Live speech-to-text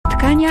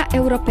Spotkania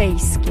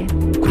europejskie.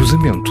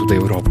 Cruzymentul de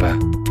Europę.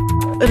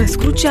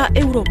 Răscrucea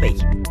Europei.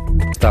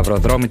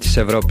 Stavrodromitis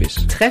Europis.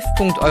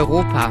 Treffpunkt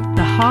Europa.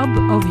 The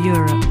Hub of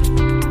Europe.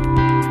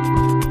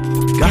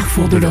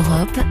 Carrefour de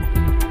l'Europe.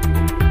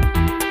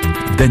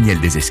 Daniel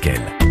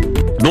Desesquelles.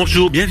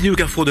 Bonjour, bienvenue au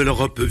Carrefour de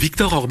l'Europe.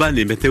 Viktor Orban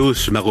et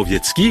Mateusz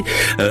Morawiecki,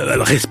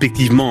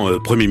 respectivement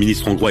Premier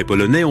ministre hongrois et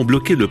polonais, ont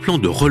bloqué le plan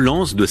de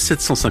relance de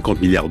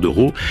 750 milliards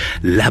d'euros,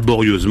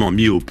 laborieusement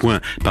mis au point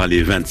par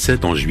les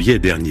 27 en juillet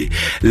dernier.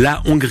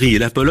 La Hongrie et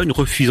la Pologne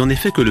refusent en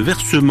effet que le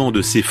versement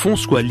de ces fonds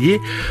soit lié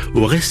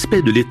au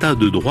respect de l'état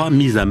de droit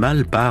mis à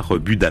mal par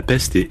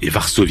Budapest et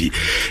Varsovie.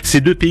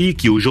 Ces deux pays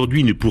qui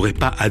aujourd'hui ne pourraient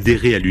pas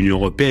adhérer à l'Union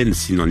européenne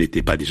s'ils n'en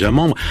étaient pas déjà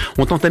membres,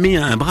 ont entamé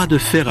un bras de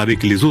fer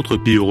avec les autres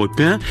pays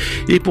européens.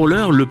 Et pour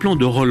l'heure, le plan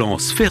de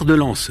relance, fer de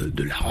lance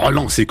de la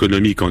relance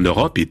économique en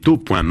Europe, est au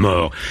point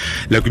mort.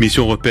 La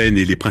Commission européenne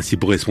et les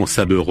principaux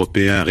responsables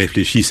européens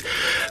réfléchissent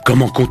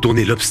comment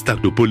contourner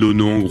l'obstacle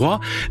polono-hongrois,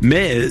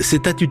 mais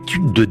cette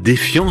attitude de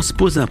défiance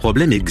pose un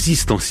problème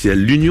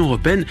existentiel. L'Union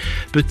européenne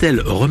peut-elle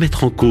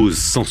remettre en cause,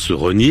 sans se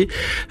renier,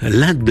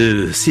 l'un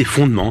de ses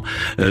fondements,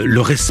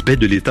 le respect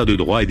de l'état de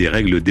droit et des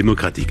règles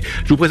démocratiques?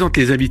 Je vous présente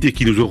les invités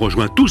qui nous ont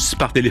rejoints tous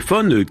par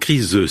téléphone,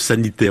 crise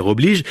sanitaire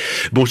oblige.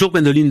 Bonjour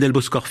Gwendoline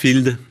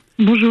Delbos-Corfield.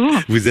 Bonjour.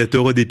 Vous êtes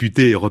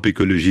eurodéputé Europe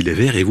Écologie Les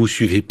Verts et vous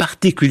suivez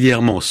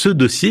particulièrement ce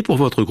dossier pour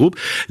votre groupe,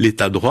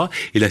 l'état de droit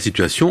et la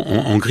situation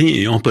en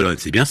Hongrie et en Pologne.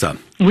 C'est bien ça?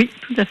 Oui,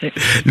 tout à fait.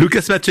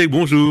 Lucas Maciek,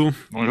 bonjour.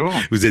 Bonjour.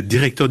 Vous êtes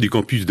directeur du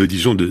campus de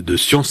Dijon de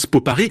Sciences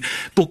Po Paris.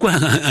 Pourquoi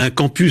un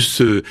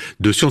campus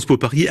de Sciences Po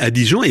Paris à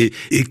Dijon et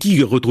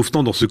qui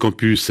retrouve-t-on dans ce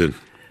campus?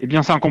 Eh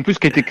bien, c'est un campus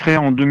qui a été créé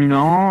en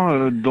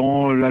 2001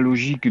 dans la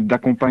logique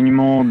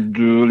d'accompagnement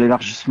de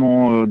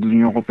l'élargissement de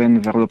l'Union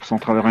européenne vers l'Europe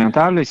centrale et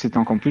orientale. Et c'est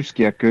un campus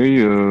qui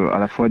accueille à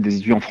la fois des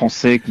étudiants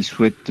français qui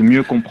souhaitent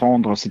mieux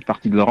comprendre cette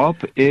partie de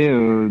l'Europe et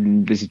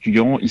des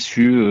étudiants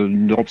issus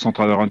d'Europe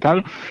centrale et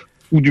orientale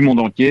ou du monde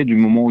entier, du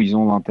moment où ils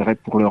ont l'intérêt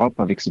pour l'Europe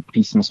avec ce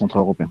prisme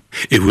central-européen.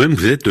 Et vous-même,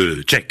 vous êtes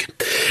tchèque.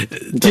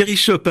 Thierry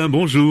Chopin,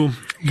 bonjour.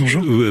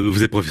 Bonjour.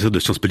 Vous êtes professeur de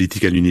sciences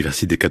politiques à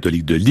l'Université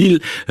catholique de Lille.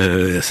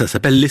 Ça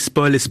s'appelle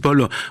l'ESPOL.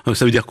 ESPOL,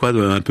 ça veut dire quoi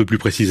un peu plus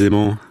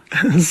précisément?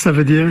 Ça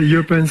veut dire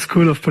European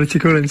School of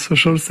Political and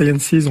Social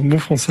Sciences en bon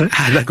français.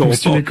 Ah d'accord. Donc,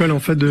 c'est une école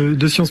en fait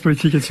de sciences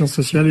politiques et de sciences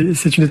sociales et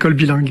c'est une école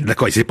bilingue.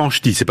 D'accord, et c'est pas en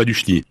ch'ti, c'est pas du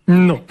ch'ti.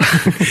 Non.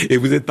 Et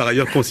vous êtes par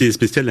ailleurs conseiller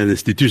spécial à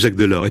l'Institut Jacques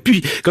Delors. Et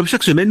puis, comme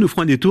chaque semaine, nous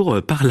ferons un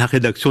détour par la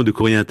rédaction de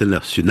Courrier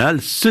International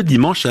ce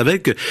dimanche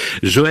avec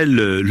Joël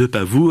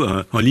Lepavou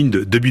en ligne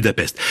de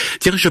Budapest.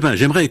 Thierry Chopin,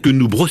 j'aimerais que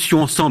nous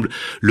brossions ensemble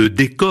le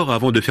décor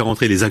avant de faire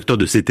entrer les acteurs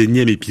de cet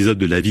énième épisode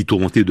de la vie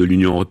tourmentée de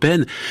l'Union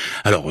européenne.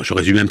 Alors, je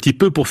résume un petit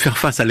peu pour faire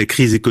face à la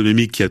crise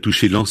économique qui a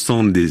touché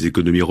l'ensemble des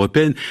économies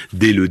européennes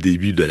dès le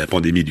début de la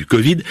pandémie du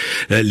Covid.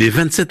 Les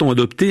 27 ont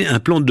adopté un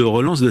plan de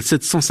relance de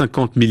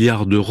 750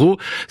 milliards d'euros.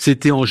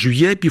 C'était en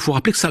juillet, puis il faut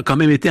rappeler que ça a quand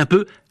même été un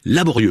peu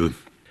laborieux.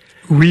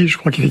 Oui, je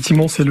crois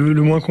qu'effectivement c'est le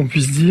moins qu'on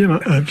puisse dire,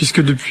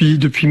 puisque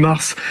depuis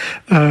mars,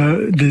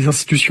 des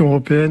institutions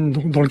européennes,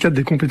 dans le cadre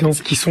des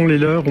compétences qui sont les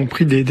leurs, ont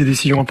pris des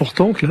décisions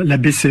importantes. La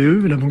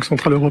BCE, la Banque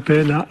centrale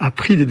européenne, a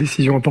pris des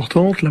décisions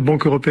importantes. La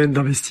Banque européenne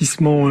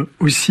d'investissement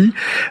aussi.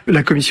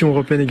 La Commission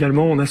européenne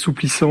également, en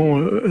assouplissant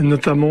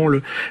notamment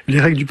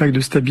les règles du pacte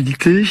de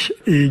stabilité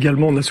et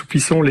également en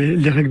assouplissant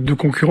les règles de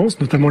concurrence,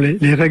 notamment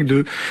les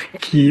règles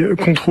qui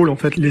contrôlent en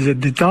fait les aides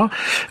d'État.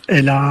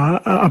 Elle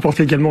a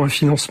apporté également un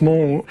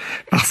financement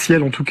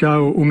partiel, en tout cas,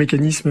 aux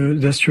mécanismes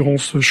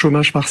d'assurance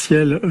chômage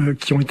partiel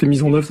qui ont été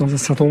mis en œuvre dans un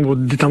certain nombre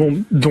d'États membres,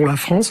 dont la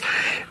France.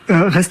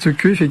 Reste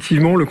que,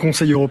 effectivement, le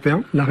Conseil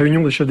européen, la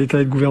réunion des chefs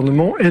d'État et de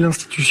gouvernement, est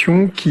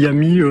l'institution qui a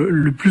mis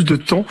le plus de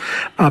temps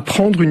à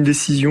prendre une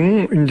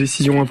décision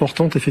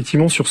importante,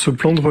 effectivement, sur ce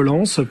plan de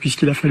relance,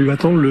 puisqu'il a fallu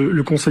attendre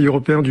le Conseil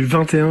européen du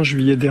 21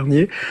 juillet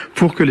dernier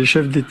pour que les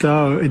chefs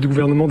d'État et de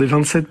gouvernement des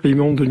 27 pays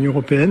membres de l'Union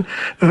européenne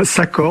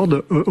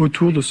s'accordent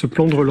autour de ce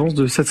plan de relance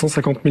de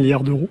 750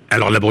 milliards d'euros.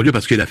 Alors, laborieux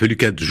parce qu'il a fallu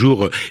 4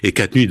 jours et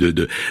 4 nuits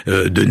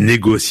de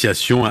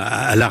négociations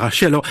à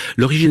l'arraché. Alors,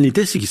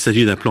 l'originalité, c'est qu'il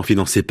s'agit d'un plan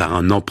financé par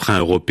un emprunt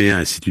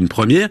européen, et c'est une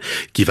première,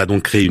 qui va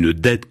donc créer une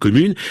dette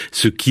commune,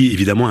 ce qui est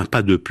évidemment un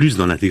pas de plus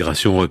dans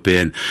l'intégration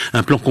européenne.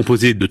 Un plan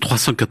composé de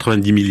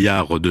 390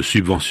 milliards de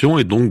subventions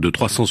et donc de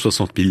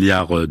 360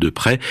 milliards de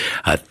prêts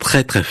à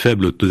très très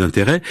faible taux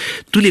d'intérêt.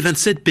 Tous les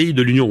 27 pays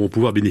de l'Union vont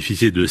pouvoir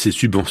bénéficier de ces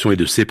subventions et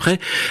de ces prêts,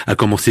 à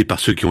commencer par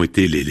ceux qui ont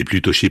été les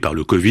plus touchés par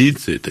le Covid,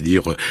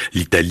 c'est-à-dire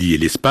l'Italie et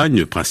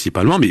l'Espagne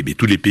principalement, mais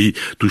tous les pays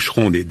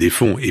toucheront des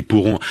fonds et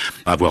pourront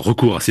avoir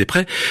recours à ces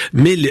prêts.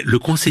 Mais le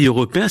Conseil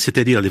européen,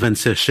 c'est-à-dire les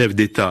 27 chefs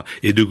d'État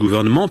et de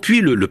gouvernement,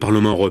 puis le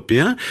Parlement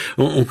européen,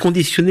 ont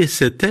conditionné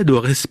cette aide au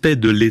respect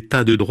de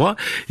l'état de droit,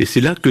 et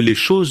c'est là que les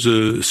choses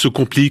se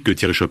compliquent,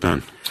 Thierry Chopin.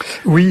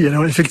 Oui,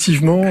 alors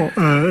effectivement,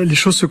 les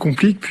choses se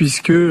compliquent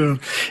puisque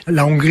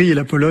la Hongrie et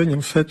la Pologne,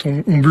 en fait,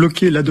 ont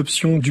bloqué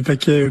l'adoption du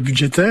paquet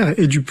budgétaire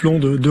et du plan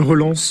de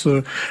relance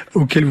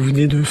auquel vous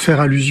venez de faire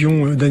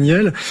allusion,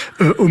 Daniel,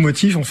 au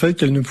motif en fait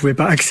qu'elle ne pouvait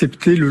pas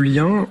accepter le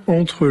lien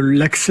entre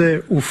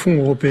l'accès aux fonds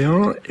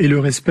européens et le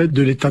respect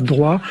de l'état de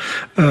droit.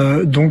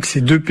 Donc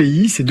ces deux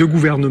pays, ces deux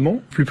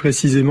gouvernements plus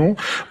précisément,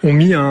 ont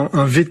mis un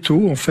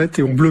veto en fait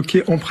et ont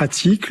bloqué en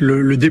pratique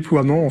le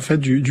déploiement en fait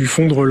du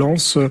fonds de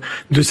relance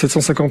de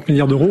 750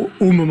 milliards d'euros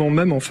au moment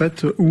même en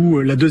fait où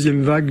la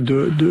deuxième vague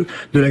de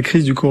la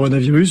crise du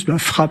coronavirus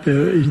frappe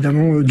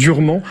évidemment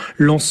durement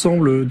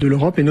l'ensemble de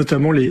l'Europe et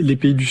notamment les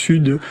pays du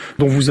Sud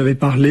dont vous avez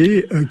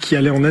parlé, qui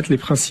allaient en être les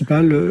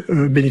principales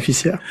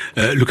bénéficiaires.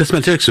 Lucas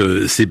Maciek,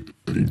 c'est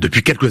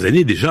depuis quelques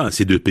années déjà,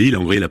 ces deux pays, la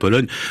Hongrie et la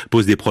Pologne,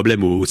 posent des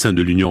problèmes au sein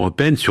de l'Union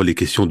européenne sur les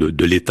questions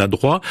de l'état de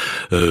droit,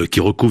 qui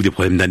recouvrent des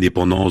problèmes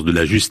d'indépendance, de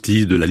la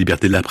justice, de la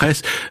liberté de la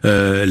presse.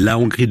 La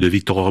Hongrie de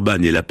Viktor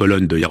Orban et la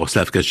Pologne de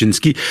Jarosław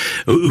Kaczyński.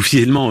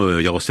 Officiellement,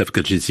 Jarosław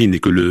Kaczyński n'est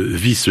que le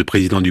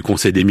vice-président du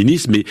Conseil des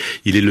ministres, mais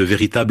il est le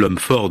véritable homme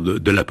fort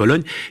de la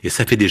Pologne. Et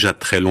ça fait déjà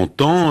très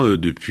longtemps,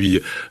 depuis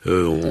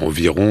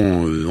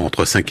environ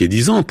entre 5 et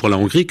 10 ans pour la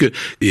Hongrie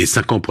et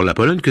 5 ans pour la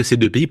Pologne, que ces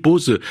deux pays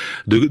posent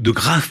de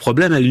graves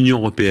problèmes à l'Union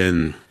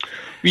européenne.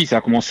 Oui, ça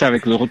a commencé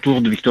avec le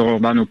retour de Viktor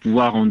Orban au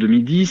pouvoir en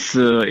 2010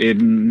 et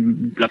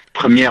la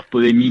première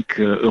polémique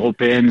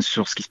européenne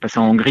sur ce qui se passait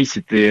en Hongrie,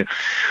 c'était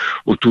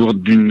autour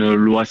d'une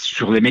loi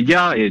sur les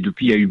médias et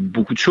depuis il y a eu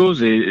beaucoup de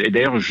choses et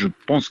d'ailleurs je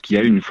pense qu'il y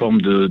a eu une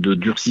forme de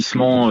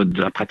durcissement de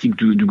la pratique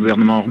du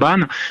gouvernement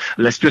Orban.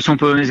 La situation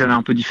polonaise elle est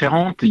un peu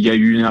différente, il y a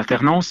eu une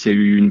alternance, il y a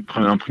eu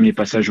un premier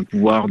passage au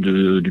pouvoir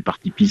du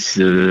parti PiS,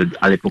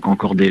 à l'époque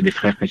encore des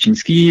frères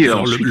Kaczynski.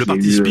 Alors le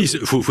parti PiS,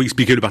 faut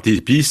expliquer le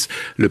parti PiS,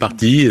 le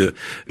parti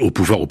au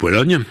pouvoir au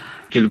Pologne.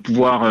 Qui est le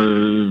pouvoir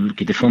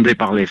qui était fondé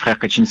par les frères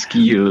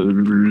Kaczynski,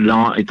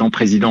 l'un étant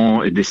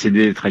président est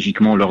décédé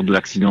tragiquement lors de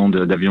l'accident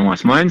d'avion à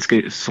Smolensk,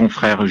 et son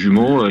frère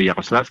jumeau,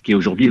 Jarosław, qui est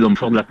aujourd'hui l'homme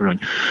fort de la Pologne.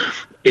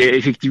 Et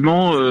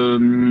effectivement,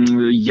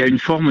 il y a une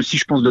forme aussi,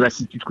 je pense, de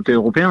lassitude côté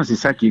européen. C'est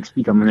ça qui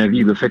explique, à mon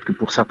avis, le fait que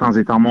pour certains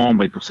États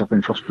membres et pour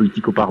certaines forces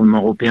politiques au Parlement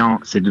européen,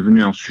 c'est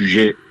devenu un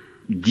sujet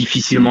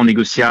difficilement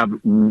négociable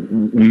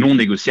ou non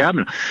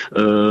négociable,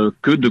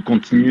 que de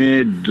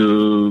continuer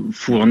de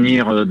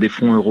fournir des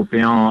fonds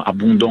européens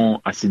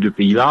abondants à ces deux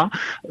pays-là,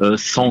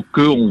 sans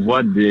que on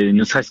voit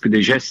ne serait-ce que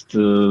des gestes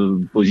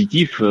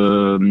positifs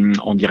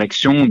en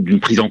direction d'une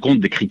prise en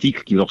compte des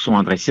critiques qui leur sont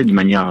adressées de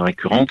manière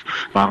récurrente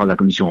par la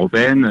Commission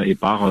européenne et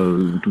par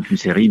toute une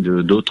série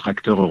d'autres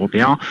acteurs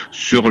européens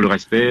sur le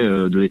respect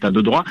de l'état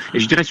de droit. Et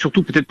je dirais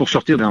surtout, peut-être pour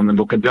sortir d'un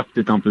vocabulaire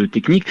peut-être un peu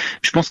technique,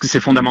 je pense que c'est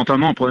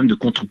fondamentalement un problème de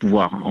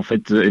contre-pouvoir. En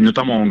fait, et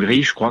notamment en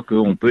Hongrie, je crois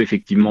qu'on peut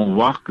effectivement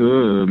voir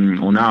que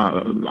on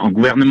a un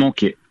gouvernement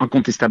qui est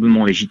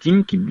incontestablement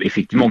légitime, qui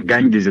effectivement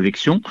gagne des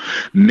élections,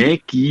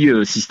 mais qui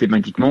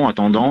systématiquement a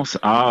tendance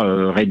à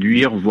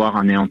réduire, voire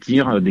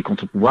anéantir des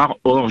contre-pouvoirs.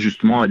 Or,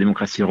 justement, la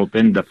démocratie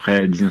européenne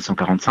d'après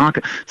 1945,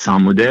 c'est un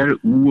modèle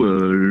où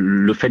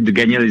le fait de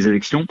gagner les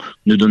élections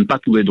ne donne pas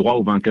tous les droits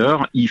aux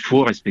vainqueurs. Il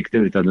faut respecter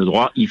l'état de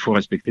droit, il faut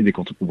respecter des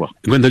contre-pouvoirs.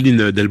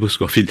 Gwendoline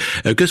Delbos-Corfield,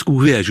 qu'est-ce que vous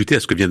pouvez ajouter à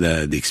ce que vient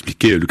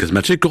d'expliquer Lucas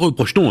Maciek? Que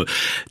reproche-t-on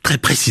très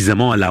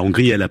précisément à la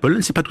Hongrie et à la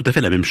Pologne? C'est pas tout à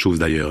fait la même chose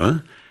d'ailleurs,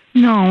 hein?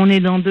 Non, on est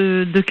dans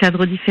deux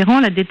cadres différents.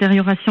 La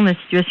détérioration de la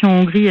situation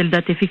en Hongrie, elle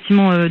date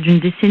effectivement d'une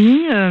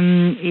décennie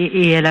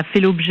et elle a fait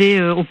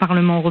l'objet au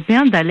Parlement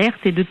européen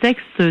d'alertes et de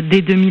textes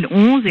dès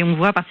 2011 et on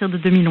voit à partir de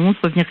 2011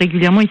 revenir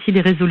régulièrement ici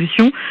des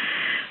résolutions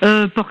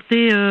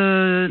portées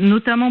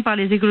notamment par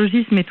les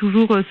écologistes mais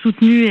toujours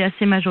soutenues et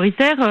assez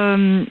majoritaires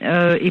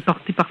et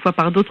portées parfois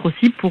par d'autres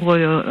aussi pour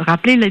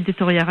rappeler la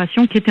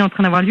détérioration qui était en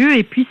train d'avoir lieu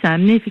et puis ça a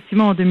amené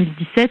effectivement en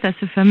 2017 à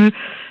ce fameux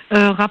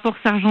rapport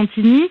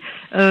Sargentini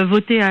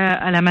voté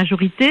à la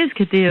majorité, ce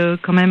qui était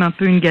quand même un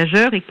peu une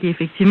gageure et qui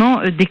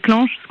effectivement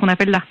déclenche ce qu'on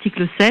appelle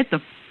l'article 7,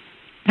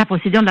 la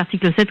procédure de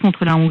l'article 7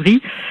 contre la Hongrie,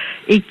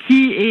 et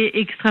qui est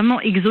extrêmement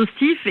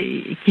exhaustif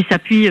et qui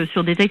s'appuie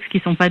sur des textes qui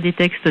ne sont pas des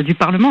textes du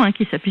Parlement,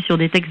 qui s'appuient sur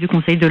des textes du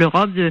Conseil de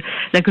l'Europe, de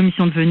la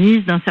Commission de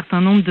Venise, d'un certain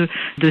nombre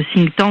de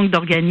think tanks,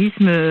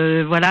 d'organismes,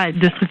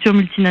 de structures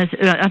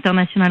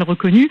internationales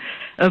reconnues,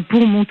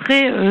 pour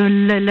montrer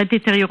la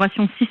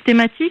détérioration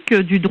systématique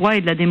du droit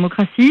et de la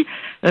démocratie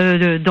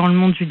dans le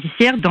monde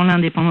judiciaire, dans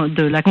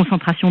de la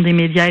concentration des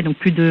médias et donc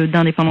plus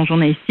d'indépendance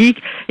journalistique,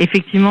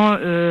 effectivement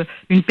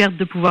une perte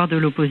de pouvoir de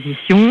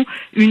l'opposition,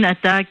 une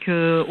attaque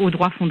aux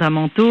droits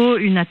fondamentaux,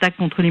 une attaque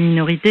contre les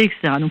minorités,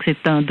 etc. Donc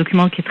c'est un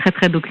document qui est très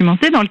très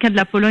documenté. Dans le cas de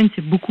la Pologne,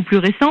 c'est beaucoup plus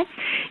récent.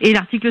 Et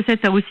l'article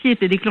 7 a aussi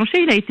été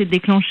déclenché. Il a été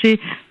déclenché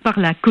par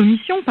la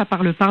Commission, pas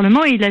par le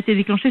Parlement, et il a été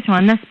déclenché sur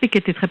un aspect qui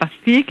était très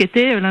particulier, qui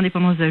était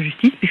l'indépendance de la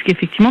justice,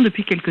 puisqu'effectivement,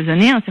 depuis quelques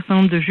années, un certain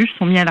nombre de juges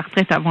sont mis à la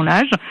retraite avant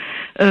l'âge,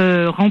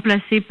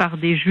 remplacés par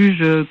des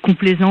juges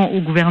complaisants au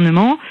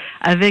gouvernement,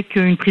 avec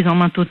une prise en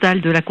main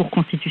totale de la Cour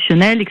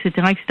constitutionnelle,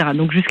 etc., etc.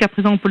 Donc jusqu'à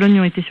présent, en Pologne,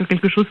 on était sur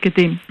quelque chose qui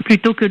était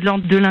plutôt que de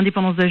l'ordre de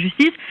l'indépendance de la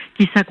justice,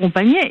 qui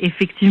s'accompagnait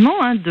effectivement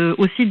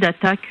aussi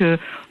d'attaques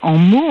en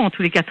mots, en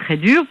tous les cas très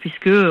dures,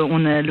 puisque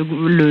on a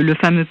le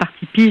fameux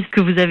parti PiS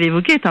que vous avez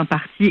évoqué est un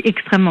parti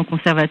extrêmement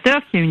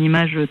conservateur, qui a une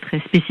image très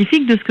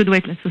spécifique de ce que doit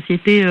être la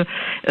société,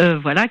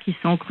 qui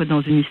s'ancre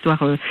dans une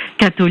histoire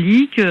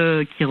catholique,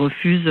 qui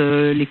refuse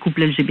les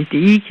couples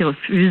LGBTI, qui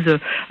refuse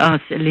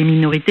les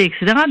minorités,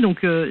 etc.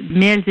 Donc,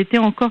 mais elles étaient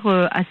encore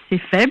assez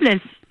faibles. Elles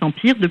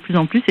s'empirent de plus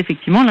en plus.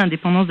 Effectivement,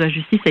 l'indépendance de la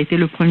justice a été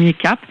le premier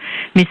cap,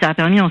 mais ça a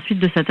permis ensuite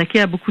de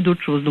s'attaquer à beaucoup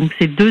d'autres choses. Donc,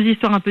 c'est deux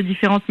histoires un peu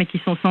différentes, mais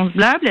qui sont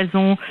semblables.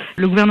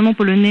 Le gouvernement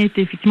polonais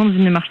était effectivement dans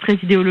une démarche très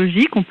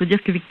idéologique. On peut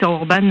dire que Viktor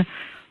Orban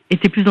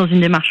était plus dans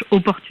une démarche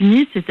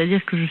opportuniste,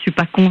 c'est-à-dire que je suis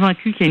pas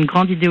convaincue qu'il y a une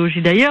grande idéologie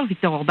d'ailleurs.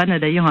 Viktor Orban a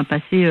d'ailleurs un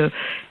passé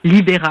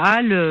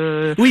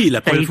libéral. Oui, la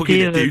première fois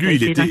qu'il a été élu,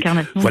 il était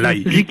l'incarnation de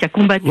celui qui a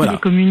combattu les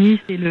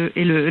communistes et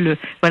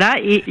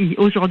et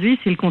aujourd'hui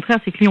c'est le contraire,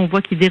 c'est que lui on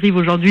voit qu'il dérive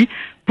aujourd'hui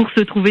pour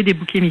se trouver des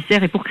boucs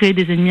émissaires et pour créer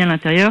des ennemis à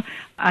l'intérieur,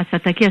 à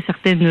s'attaquer à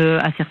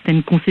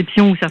certaines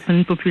conceptions ou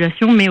certaines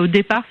populations, mais au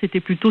départ c'était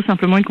plutôt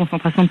simplement une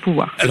concentration de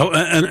pouvoir. Alors,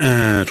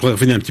 je voudrais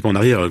revenir un petit peu en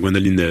arrière,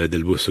 Gwendoline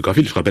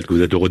Delbos-Corfield, je rappelle que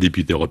vous êtes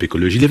eurodéputée Europe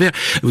Écologie Les Verts.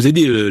 Vous avez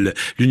dit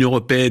l'Union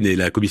européenne et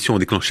la Commission ont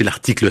déclenché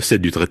l'article 7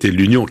 du traité de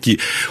l'Union, qui,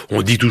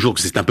 on dit toujours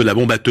que c'est un peu la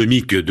bombe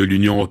atomique de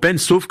l'Union européenne,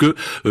 sauf que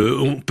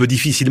on peut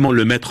difficilement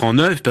le mettre en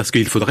œuvre parce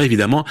qu'il faudrait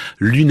évidemment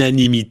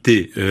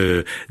l'unanimité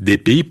des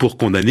pays pour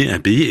condamner un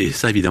pays, et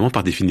ça évidemment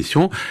par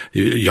définition,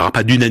 il n'y aura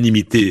pas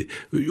d'unanimité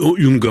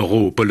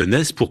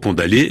hungaro-polonaise pour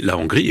condamner la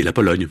Hongrie et la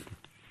Pologne.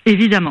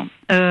 Évidemment.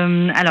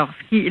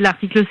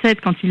 L'article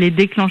 7, quand il est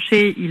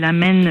déclenché,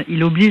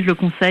 il oblige le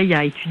Conseil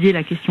à étudier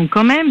la question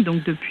quand même.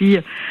 Donc depuis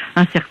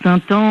un certain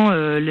temps,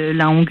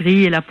 la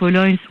Hongrie et la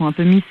Pologne sont un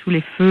peu mis sous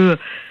les feux,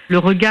 le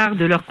regard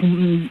de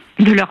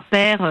leur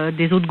pairs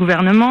des autres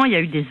gouvernements. Il y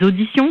a eu des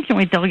auditions qui ont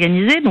été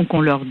organisées, donc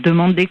on leur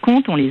demande des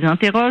comptes, on les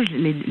interroge.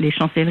 Les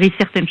chancelleries,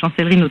 certaines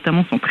chancelleries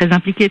notamment, sont très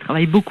impliquées,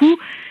 travaillent beaucoup,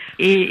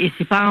 et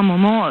c'est pas un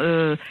moment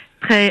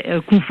très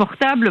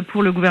confortable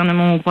pour le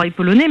gouvernement hongrois et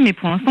polonais, mais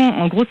pour l'instant,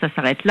 en gros, ça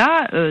s'arrête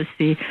là.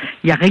 Il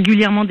y a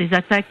régulièrement des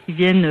attaques qui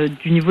viennent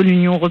du niveau de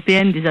l'Union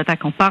européenne, des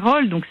attaques en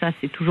parole, donc ça,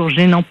 c'est toujours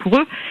gênant pour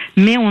eux,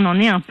 mais on en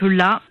est un peu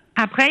là.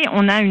 Après,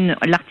 on a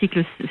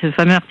ce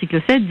fameux article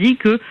 7 dit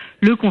que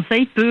le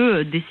Conseil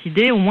peut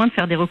décider au moins de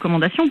faire des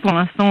recommandations. Pour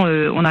l'instant,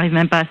 on n'arrive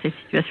même pas à cette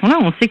situation-là.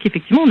 On sait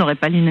qu'effectivement, on n'aurait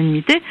pas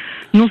l'unanimité,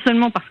 non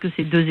seulement parce que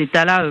ces deux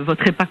États-là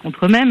voteraient pas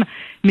contre eux-mêmes,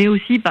 mais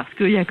aussi parce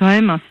qu'il y a quand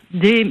même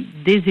des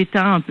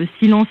États un peu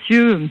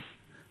silencieux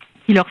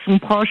qui leur sont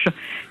proches,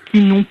 qui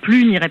non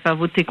plus n'iraient pas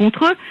voter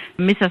contre eux,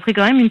 mais ça serait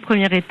quand même une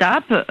première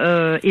étape.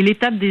 Et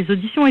l'étape des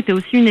auditions était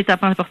aussi une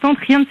étape importante.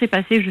 Rien ne s'est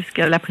passé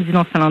jusqu'à la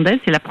présidence finlandaise.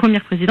 C'est la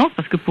première présidence,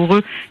 parce que pour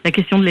eux, la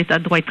question de l'état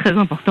de droit est très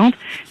importante.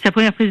 C'est la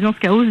première présidence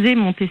qui a osé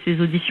monter ces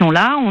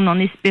auditions-là. On n'en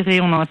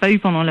a pas eu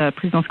pendant la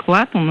présidence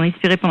croate, on en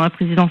espérait pendant la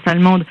présidence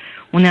allemande.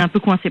 On est un peu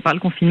coincé par le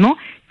confinement.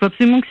 Il faut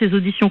absolument que ces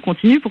auditions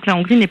continuent pour que la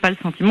Hongrie n'ait pas le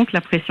sentiment que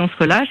la pression se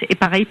relâche. Et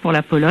pareil pour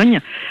la Pologne.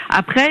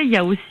 Après, il y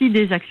a aussi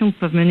des actions que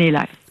peuvent mener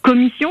la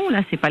Commission.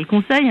 Là, c'est pas le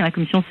Conseil. La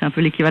Commission, c'est un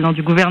peu l'équivalent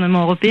du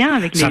gouvernement européen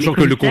avec les Sachant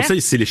que le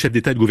Conseil, c'est les chefs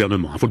d'État et de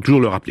gouvernement. Il faut toujours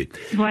le rappeler.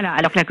 Voilà.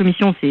 Alors que la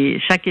Commission, c'est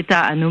chaque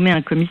État a nommé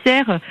un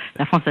commissaire.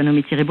 La France a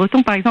nommé Thierry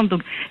Breton, par exemple.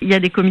 Donc, il y a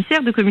deux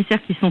commissaires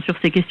qui sont sur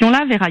ces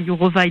questions-là, Vera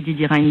Jourova et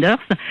Didier Reynders,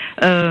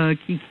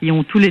 qui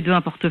ont tous les deux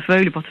un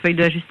portefeuille, le portefeuille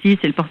de la justice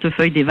et le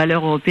portefeuille des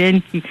valeurs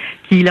européennes,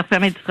 qui leur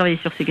permettent de travailler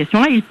sur ces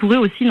questions-là. Ils pourraient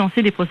aussi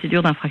lancer des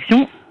procédures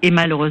d'infraction. Et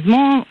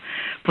malheureusement,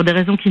 pour des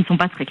raisons qui ne sont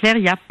pas très claires,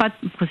 il n'y a pas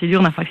de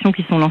procédures d'infraction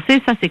qui sont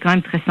lancées. Ça, c'est quand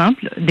même très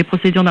simple. Des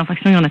procédures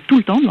d'infraction, il y en a tout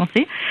le temps de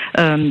lancées.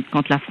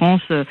 Quand la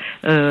France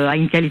a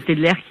une qualité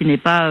de l'air qui n'est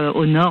pas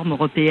aux normes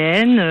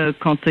européennes,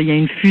 quand il y a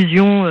une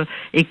fusion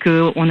et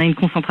qu'on a une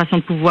concentration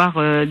de pouvoir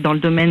dans le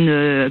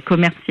domaine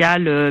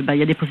commercial, il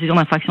y a des procédures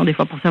d'infraction des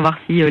fois pour savoir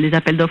si les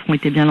appels d'offres ont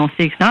été bien lancés,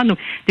 etc. Donc,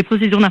 des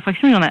procédures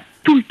d'infraction, il y en a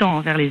tout le temps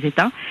envers les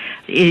États.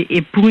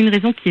 Et pour une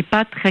raison qui n'est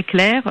pas très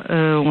claire,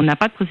 on n'a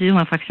pas de procédure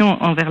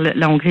d'infraction envers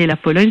la Hongrie et la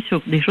Pologne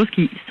sur des choses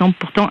qui semblent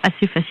pourtant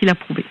assez faciles à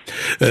prouver.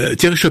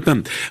 Thierry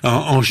Chopin,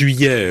 en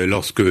juillet,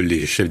 lorsque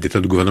les chefs d'État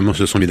de gouvernement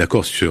se sont mis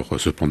d'accord sur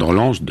ce plan de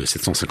relance de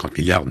 750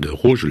 milliards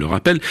d'euros, je le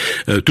rappelle,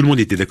 tout le monde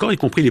était d'accord, y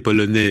compris les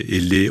Polonais et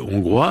les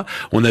Hongrois.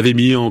 On avait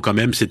mis quand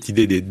même cette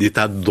idée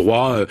d'État de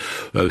droit,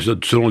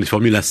 selon les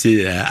formules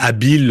assez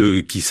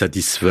habiles qui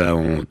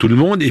satisfont tout le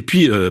monde. Et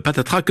puis,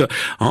 patatrac,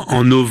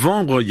 en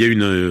novembre, il y a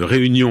une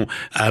réunion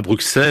à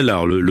Bruxelles.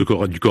 Alors, le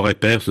du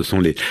Coreper, ce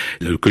sont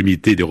le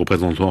comité des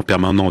représentants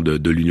permanents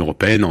de l'Union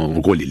européenne, en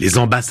gros les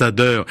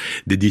ambassadeurs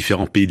des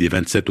différents pays des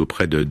 27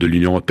 auprès de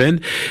l'Union européenne.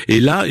 Et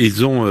là,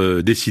 ils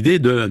ont décidé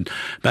de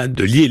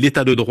lier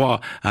l'état de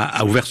droit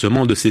au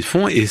versement de ces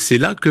fonds. Et c'est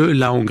là que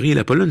la Hongrie et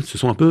la Pologne se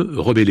sont un peu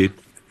rebellés.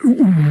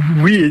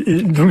 Oui,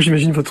 et donc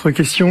j'imagine votre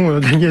question,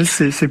 Daniel,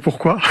 c'est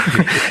pourquoi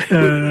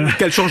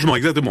Quel changement,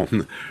 exactement?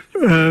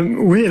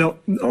 Oui, alors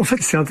en fait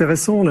c'est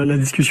intéressant la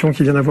discussion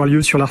qui vient d'avoir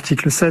lieu sur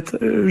l'article 7.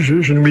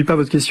 Je n'oublie pas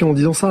votre question en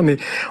disant ça, mais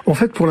en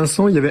fait pour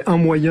l'instant il y avait un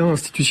moyen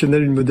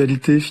institutionnel, une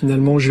modalité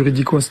finalement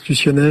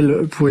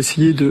juridico-institutionnelle pour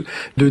essayer de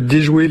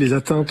déjouer les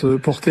atteintes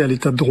portées à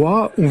l'état de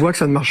droit. On voit que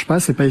ça ne marche pas,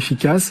 c'est pas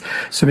efficace.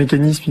 Ce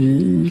mécanisme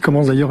il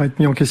commence d'ailleurs à être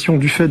mis en question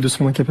du fait de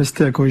son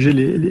incapacité à corriger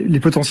les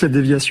potentielles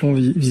déviations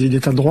vis-à-vis de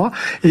l'état de droit.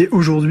 Et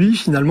aujourd'hui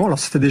finalement, alors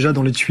c'était déjà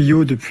dans les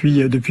tuyaux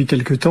depuis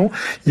quelque temps,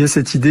 il y a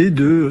cette idée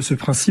de ce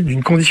principe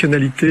d'une conditionnalité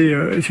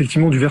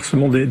effectivement du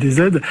versement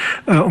des aides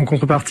en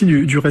contrepartie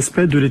du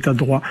respect de l'état de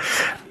droit.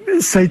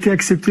 Ça a été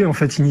accepté en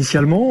fait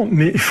initialement,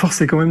 mais force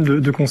est quand même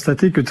de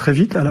constater que très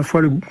vite, à la fois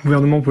le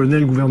gouvernement polonais et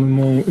le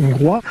gouvernement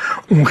hongrois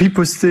ont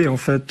riposté en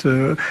fait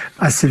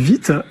assez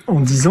vite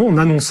en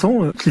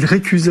annonçant qu'ils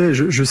récusaient,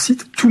 je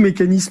cite, tout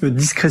mécanisme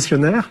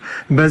discrétionnaire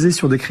basé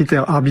sur des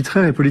critères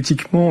arbitraires et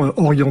politiquement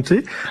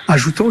orientés,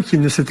 ajoutant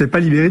qu'ils ne s'étaient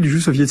pas libérés du joug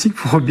soviétique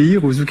pour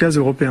obéir aux oukases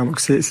européens. Donc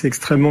c'est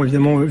extrêmement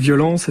évidemment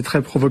violent, c'est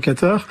très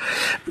provocateur,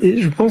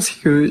 et je pense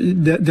que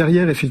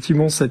derrière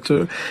effectivement cette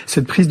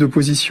prise de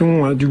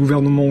position du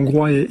gouvernement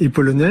hongrois et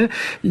polonais,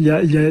 il y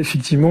a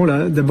effectivement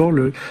là d'abord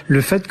le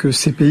fait que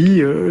ces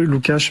pays,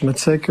 Łukasz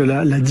Macek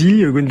l'a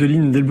dit,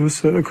 Gwendoline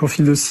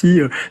Delbos-Corfield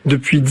aussi,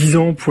 depuis 10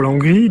 ans pour la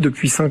Hongrie,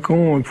 depuis 5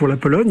 ans pour la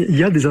Pologne, il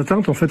y a des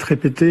atteintes en fait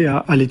répétées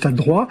à l'état de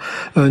droit,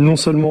 non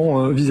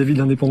seulement vis-à-vis de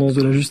l'indépendance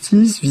de la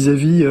justice,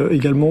 vis-à-vis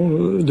également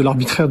de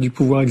l'arbitraire du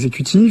pouvoir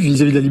exécutif,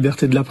 vis-à-vis de la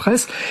liberté de la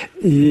presse,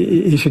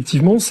 et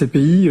effectivement ces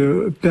pays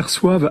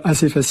perçoivent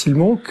assez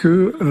facilement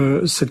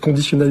que cette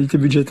conditionnalité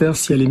budgétaire,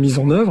 si elle est mise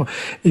en œuvre,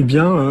 eh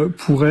bien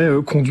pourrait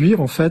conduire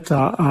en fait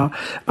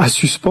à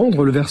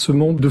suspendre le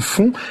versement de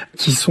fonds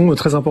qui sont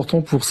très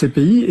importants pour ces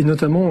pays, et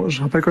notamment,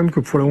 je rappelle quand même que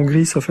pour la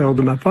Hongrie, sauf erreur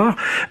de ma part,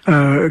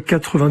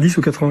 90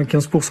 ou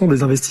 95%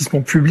 des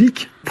investissements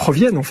publics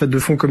proviennent en fait de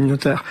fonds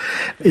communautaires.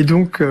 Et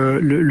donc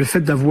le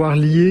fait d'avoir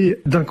lié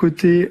d'un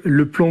côté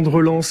le plan de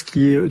relance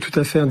qui est tout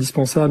à fait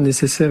indispensable,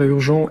 nécessaire et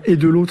urgent, et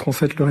de l'autre en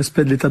fait le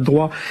respect de l'état de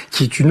droit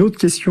qui est une autre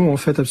question en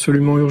fait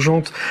absolument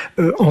urgente,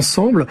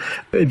 ensemble,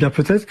 eh bien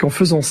peut-être qu'en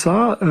faisant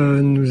ça,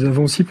 nous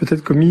avons aussi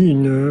peut-être commis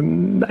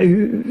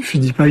je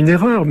dis pas une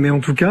erreur, mais en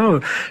tout cas,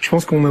 je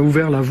pense qu'on a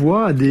ouvert la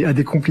voie à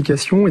des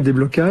complications et des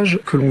blocages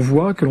que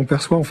l'on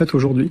perçoit en fait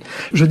aujourd'hui.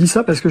 Je dis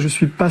ça parce que je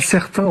suis pas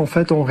certain en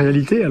fait en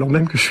réalité, alors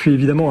même que je suis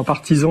évidemment un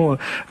partisan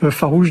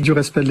farouche du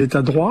respect de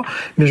l'état de droit,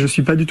 mais je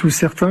suis pas du tout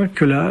certain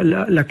que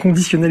la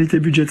conditionnalité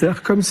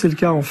budgétaire, comme c'est le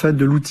cas en fait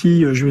de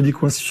l'outil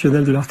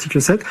juridico-institutionnel de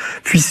l'article 7,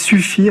 puisse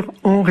suffire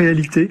en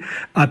réalité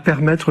à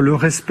permettre le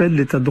respect de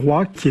l'état de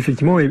droit qui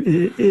effectivement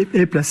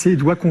est placé et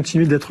doit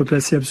continuer d'être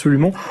placé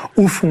absolument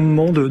au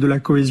fondement de la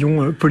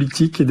cohésion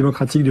politique et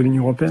démocratique de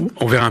l'Union européenne.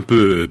 On verra un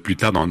peu plus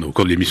tard au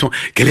cours de l'émission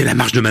quelle est la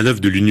marge de manœuvre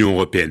de l'Union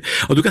européenne.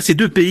 En tout cas, ces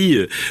deux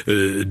pays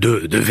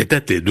devaient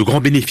être de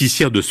grands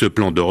bénéficiaires de ce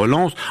plan de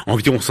relance,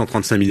 environ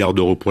 135 milliards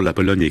d'euros pour la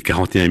Pologne et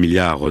 41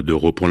 milliards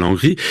d'euros pour la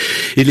Hongrie.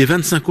 Et les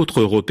 25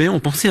 autres Européens ont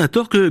pensé à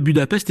tort que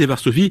Budapest et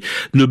Varsovie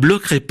ne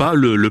bloqueraient pas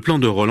le plan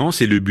de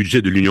relance et le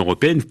budget de l'Union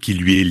européenne qui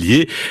lui est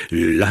lié.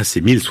 Là,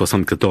 c'est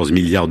 1074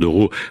 milliards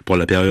d'euros pour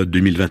la période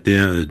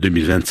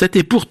 2021-2027.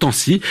 Et pourtant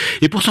si.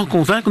 Et pour s'en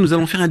convaincre, nous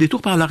allons faire un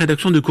détour par la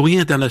rédaction de Courrier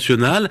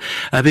International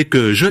avec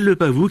Joël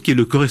Lepavou, qui est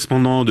le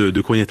correspondant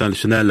de Courrier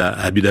International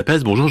à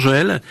Budapest. Bonjour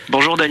Joël.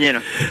 Bonjour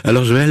Daniel.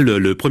 Alors Joël,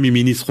 le Premier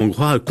ministre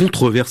hongrois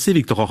controversé,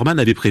 Viktor Orban,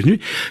 avait prévenu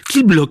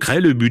qu'il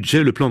bloquerait le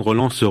budget, le plan de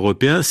relance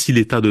européen si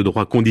l'état de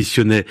droit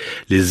conditionnait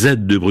les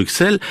aides de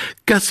Bruxelles.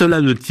 Qu'à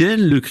cela ne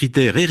tienne, le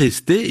critère est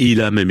resté et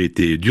il a même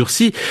été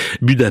durci.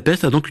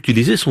 Budapest a donc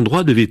utilisé son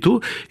droit de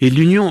veto et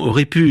l'Union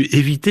aurait pu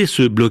éviter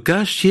ce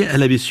blocage si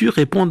elle avait su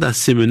répondre à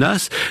ces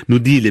menaces, nous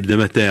dit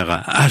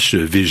l'hebdomadaire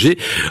HVG.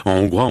 En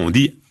hongrois, on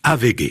dit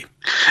AVG.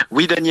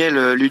 Oui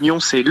Daniel,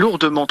 l'Union s'est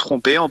lourdement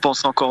trompée en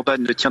pensant qu'Orban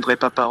ne tiendrait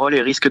pas parole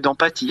et risque d'en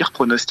pâtir,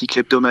 pronostique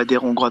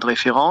l'hebdomadaire hongrois de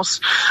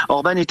référence.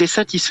 Orban était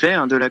satisfait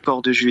de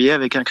l'accord de juillet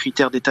avec un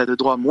critère d'état de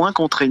droit moins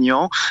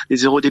contraignant.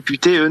 Les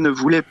eurodéputés, eux, ne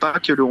voulaient pas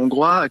que le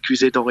Hongrois,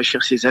 accusé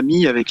d'enrichir ses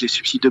amis avec les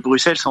subsides de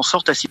Bruxelles, s'en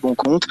sorte à si bon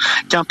compte.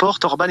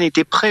 Qu'importe, Orban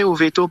était prêt au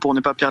veto pour ne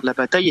pas perdre la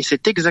bataille et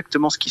c'est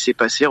exactement ce qui s'est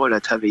passé,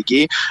 relate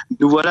AVG.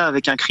 Nous voilà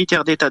avec un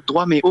critère d'état de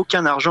droit mais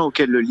aucun argent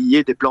auquel le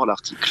lier, déplore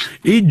l'article.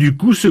 Et du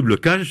coup, ce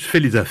blocage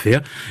fait les affaires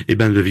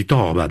de Viktor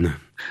Orban.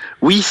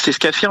 Oui, c'est ce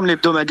qu'affirme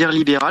l'hebdomadaire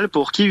libéral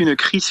pour qui une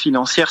crise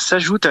financière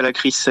s'ajoute à la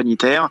crise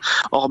sanitaire.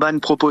 Orban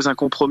propose un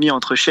compromis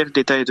entre chefs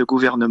d'État et de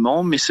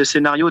gouvernement, mais ce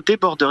scénario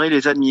déborderait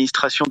les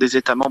administrations des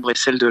États membres et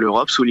celles de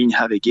l'Europe, souligne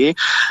Havege,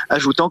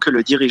 ajoutant que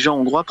le dirigeant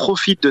hongrois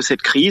profite de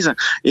cette crise.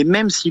 Et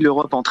même si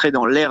l'Europe entrait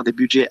dans l'ère des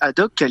budgets ad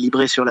hoc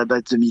calibrés sur la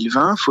base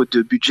 2020, faute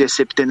de budget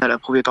septennal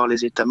approuvé par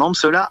les États membres,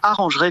 cela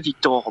arrangerait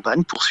Viktor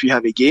Orban, poursuit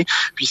Havege,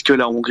 puisque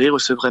la Hongrie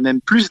recevrait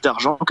même plus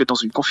d'argent que dans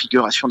une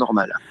configuration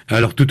normale.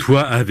 Alors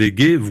toutefois,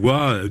 Havege voit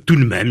tout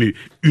de même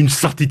une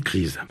sortie de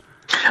crise.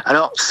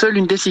 Alors, seule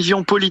une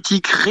décision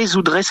politique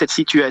résoudrait cette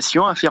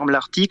situation, affirme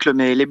l'article,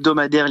 mais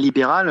l'hebdomadaire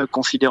libéral,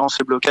 considérant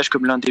ce blocage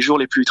comme l'un des jours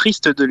les plus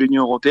tristes de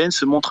l'Union européenne,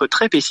 se montre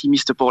très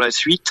pessimiste pour la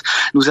suite.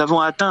 Nous avons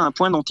atteint un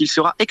point dont il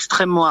sera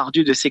extrêmement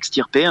ardu de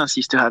s'extirper,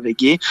 insiste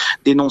Havegué,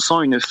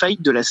 dénonçant une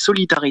faillite de la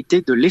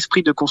solidarité, de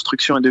l'esprit de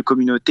construction et de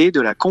communauté,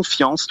 de la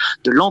confiance,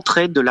 de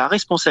l'entraide, de la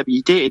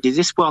responsabilité et des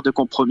espoirs de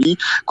compromis.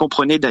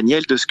 Comprenez,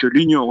 Daniel, de ce que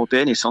l'Union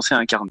européenne est censée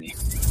incarner.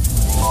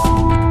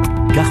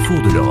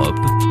 Carrefour de l'Europe,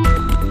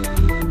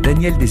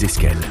 Daniel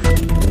Desescales.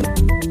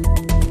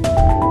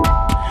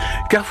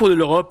 Carrefour de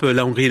l'Europe,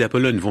 la Hongrie et la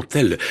Pologne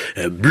vont-elles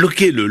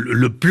bloquer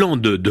le plan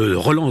de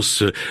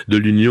relance de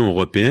l'Union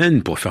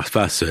européenne pour faire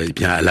face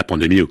à la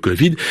pandémie au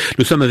Covid?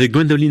 Nous sommes avec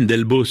Gwendoline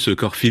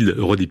Delbos-Corfield,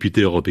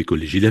 eurodéputée Europe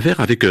Écologie Les Verts,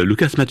 avec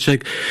Lucas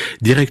Maczek,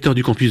 directeur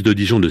du campus de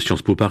Dijon de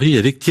Sciences Po Paris, et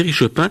avec Thierry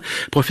Chopin,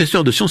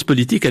 professeur de sciences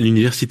politiques à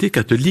l'Université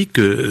catholique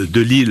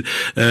de Lille.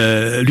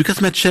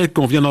 Lucas Maczek,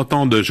 on vient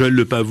d'entendre Joël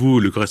Lepavou,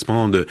 le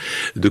correspondant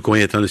de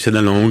Courrier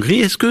International en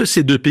Hongrie. Est-ce que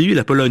ces deux pays,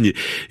 la Pologne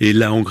et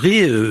la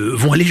Hongrie,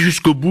 vont aller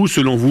jusqu'au bout,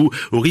 selon vous,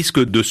 au risque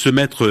de se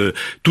mettre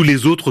tous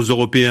les autres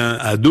Européens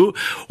à dos?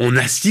 On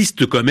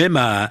assiste quand même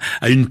à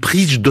une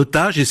prise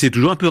d'otage, et c'est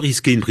toujours un peu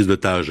risqué, une prise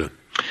d'otage.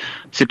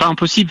 C'est pas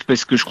impossible,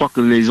 parce que je crois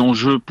que les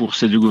enjeux pour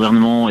ces deux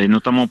gouvernements, et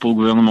notamment pour le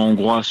gouvernement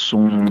hongrois,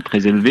 sont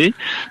très élevés,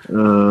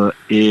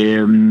 et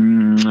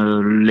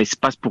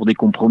l'espace pour des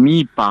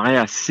compromis paraît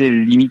assez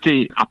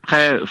limité.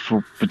 Après,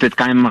 faut peut-être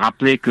quand même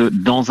rappeler que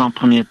dans un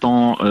premier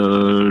temps,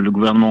 le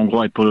gouvernement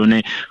hongrois et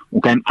polonais ont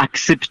quand même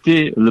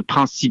accepté le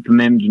principe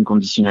même d'une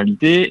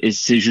conditionnalité, et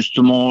c'est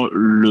justement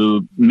le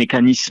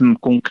mécanisme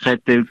concret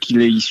tel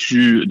qu'il est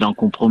issu d'un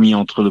compromis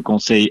entre le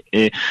Conseil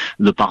et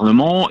le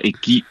Parlement, et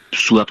qui,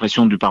 sous la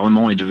pression du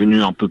Parlement, est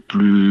devenu un peu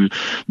plus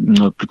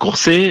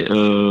corsé,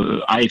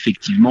 a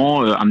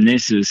effectivement amené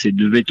ces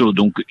deux vétos.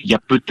 Donc il y a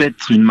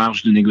peut-être une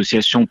marge de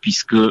négociation,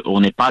 puisque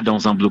on n'est pas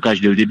dans un blocage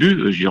dès le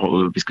début,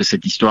 puisque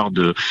cette histoire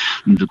de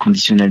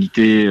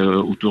conditionnalité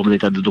autour de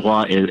l'état de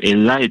droit,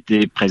 elle a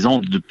été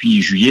présente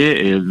depuis juillet,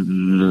 et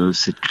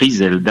cette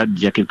crise, elle date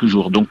d'il y a quelques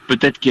jours. Donc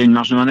peut-être qu'il y a une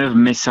marge de manœuvre,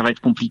 mais ça va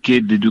être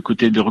compliqué des deux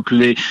côtés de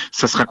reculer.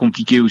 Ça sera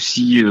compliqué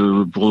aussi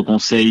pour le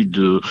Conseil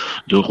de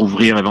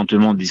rouvrir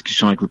éventuellement des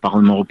discussions avec le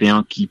Parlement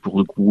européen, qui pour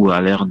le coup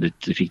a l'air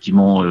d'être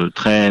effectivement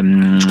très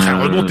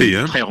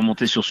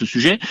remonté sur ce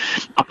sujet.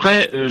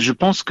 Après, je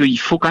pense qu'il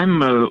faut quand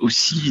même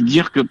aussi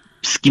dire que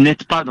ce qui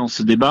n'aide pas dans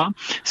ce débat,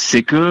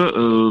 c'est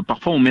que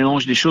parfois on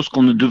mélange des choses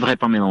qu'on ne devrait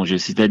pas mélanger.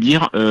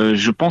 C'est-à-dire,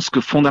 je pense que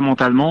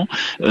fondamentalement,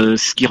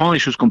 ce qui rend les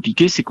choses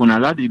compliquées, c'est qu'on a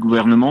là des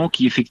gouvernements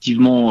qui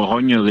effectivement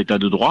rognent l'état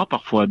de droit,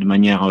 parfois de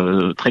manière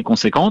très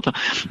conséquente,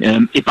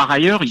 et par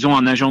ailleurs, ils ont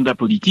un agenda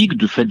politique,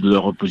 de fait de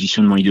leur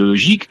positionnement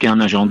idéologique, qui est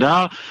un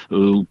agenda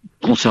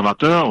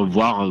conservateur,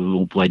 voire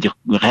on pourrait dire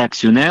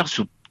réactionnaire,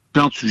 sur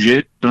plein de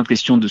sujets, plein de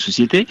questions de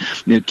société,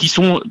 qui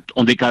sont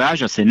en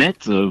décalage assez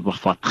net,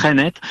 parfois très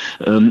net,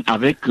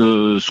 avec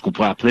ce qu'on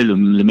pourrait appeler le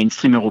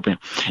mainstream européen.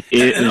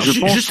 Et alors, je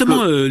pense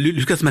justement,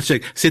 Lucas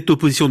Maczek, cette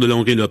opposition de la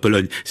Hongrie et de la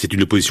Pologne, c'est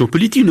une opposition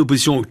politique, une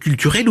opposition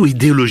culturelle ou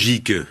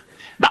idéologique?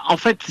 En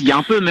fait, il y a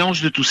un peu un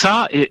mélange de tout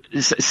ça, et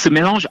ce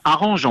mélange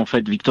arrange en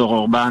fait Viktor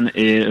Orban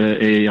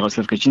et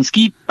Jarosław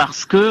Kaczyński,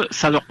 parce que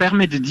ça leur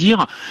permet de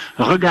dire,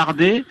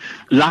 regardez,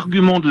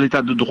 l'argument de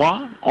l'état de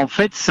droit, en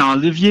fait, c'est un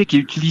levier qui est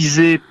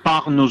utilisé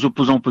par nos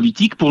opposants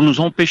politiques pour nous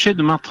empêcher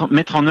de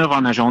mettre en œuvre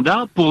un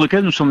agenda pour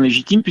lequel nous sommes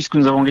légitimes, puisque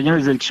nous avons gagné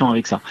les élections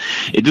avec ça.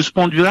 Et de ce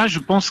point de vue-là, je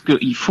pense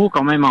qu'il faut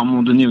quand même à un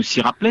moment donné aussi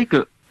rappeler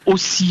que,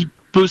 aussi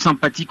peu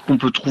sympathique qu'on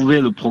peut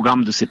trouver le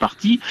programme de ces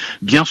partis,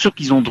 bien sûr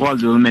qu'ils ont le droit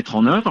de le mettre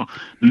en œuvre,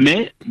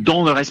 mais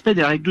dans le respect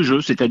des règles du jeu,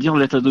 c'est-à-dire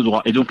l'état de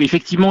droit. Et donc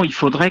effectivement, il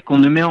faudrait qu'on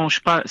ne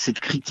mélange pas cette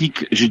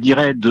critique, je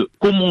dirais, de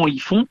comment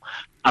ils font,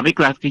 avec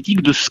la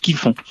critique de ce qu'ils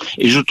font.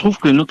 Et je trouve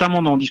que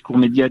notamment dans le discours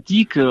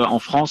médiatique, en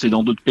France et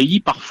dans d'autres pays,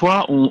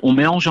 parfois on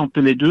mélange un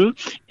peu les deux,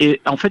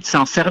 et en fait c'est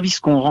un service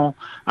qu'on rend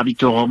à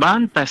Viktor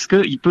Orban, parce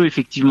que il peut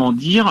effectivement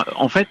dire,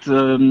 en fait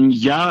il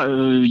y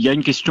a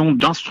une question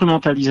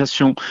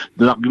d'instrumentalisation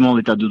de l'argument de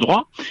l'état de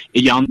droit, et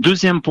il y a un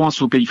deuxième point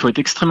sur lequel il faut être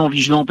extrêmement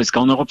vigilant, parce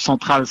qu'en Europe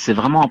centrale c'est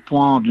vraiment un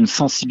point d'une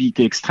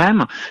sensibilité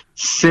extrême,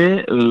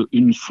 c'est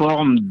une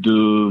forme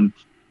de,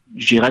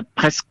 j'irais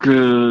presque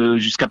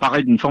jusqu'à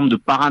parler d'une forme de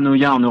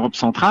paranoïa en Europe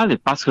centrale, et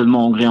pas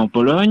seulement en Hongrie et en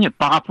Pologne,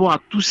 par rapport à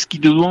tout ce qui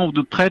de loin ou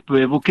de près peut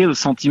évoquer le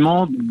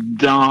sentiment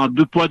d'un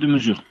deux poids deux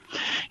mesures.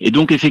 Et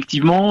donc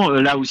effectivement,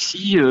 là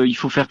aussi, il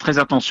faut faire très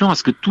attention à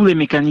ce que tous les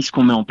mécanismes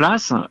qu'on met en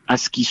place, à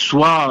ce qu'ils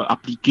soient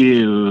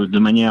appliqués de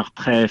manière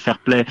très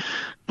fair-play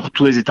pour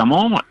tous les États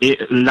membres, et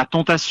la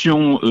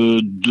tentation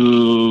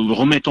de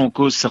remettre en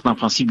cause certains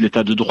principes de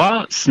l'état de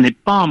droit, ce n'est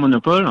pas un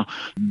monopole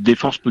des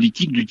forces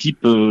politiques du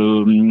type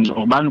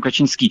Orban ou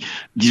Kaczynski.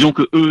 Disons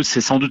que eux,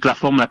 c'est sans doute la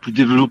forme la plus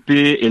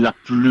développée et la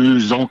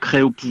plus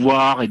ancrée au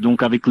pouvoir, et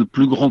donc avec le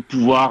plus grand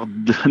pouvoir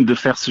de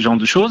faire ce genre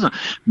de choses,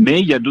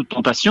 mais il y a d'autres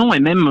tentations, et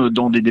même même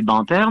dans des débats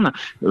internes,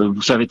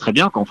 vous savez très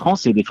bien qu'en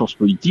France, il y a des forces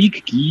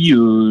politiques qui,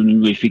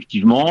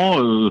 effectivement,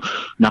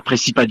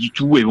 n'apprécient pas du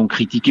tout et vont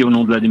critiquer au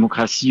nom de la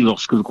démocratie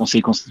lorsque le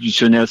Conseil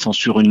constitutionnel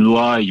censure une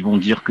loi. Ils vont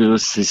dire que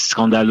c'est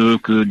scandaleux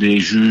que des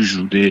juges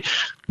ou des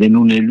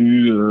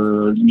non-élus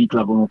limitent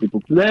la volonté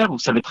populaire. Vous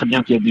savez très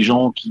bien qu'il y a des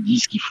gens qui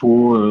disent qu'il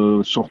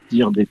faut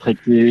sortir des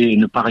traités et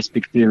ne pas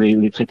respecter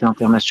les traités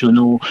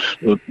internationaux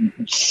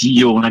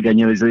si on a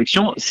gagné les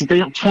élections.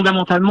 C'est-à-dire,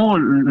 fondamentalement,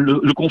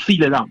 le conflit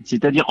il est là.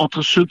 C'est-à-dire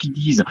entre ceux qui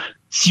disent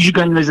si je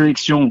gagne les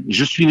élections,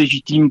 je suis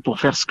légitime pour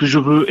faire ce que je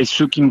veux, et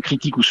ceux qui me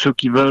critiquent ou ceux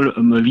qui veulent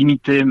me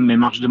limiter mes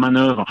marges de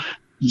manœuvre,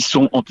 ils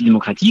sont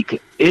antidémocratiques,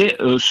 et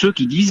ceux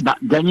qui disent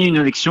gagner une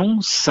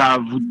élection, ça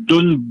vous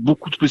donne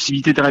beaucoup de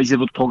possibilités de réaliser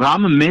votre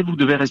programme, mais vous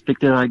devez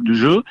respecter les règles du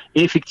jeu,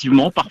 et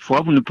effectivement,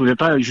 parfois, vous ne pouvez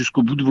pas aller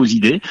jusqu'au bout de vos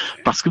idées,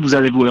 parce que vous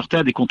allez vous heurter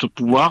à des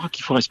contre-pouvoirs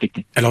qu'il faut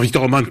respecter. Alors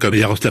Victor Orban, comme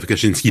Jaroslav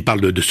Kaczynski,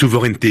 parle de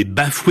souveraineté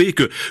bafouée,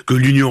 que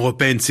l'Union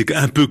européenne, c'est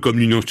un peu comme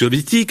l'Union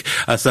soviétique,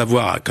 à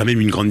savoir, quand même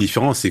une grande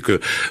différence, c'est que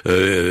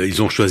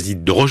ils ont choisi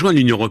de rejoindre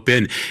l'Union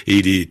européenne, et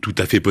il est tout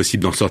à fait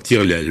possible d'en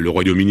sortir. Le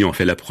Royaume-Uni en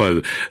fait la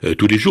preuve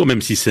tous les jours,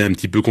 même si c'est un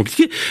petit peu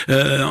compliqué.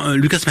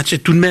 Lucas Machet,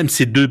 tout de même,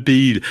 ces deux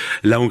pays,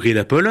 la Hongrie et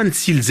la Pologne,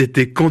 s'ils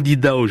étaient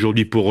candidats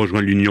aujourd'hui pour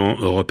rejoindre l'Union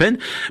européenne,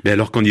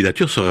 leur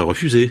candidature serait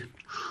refusée.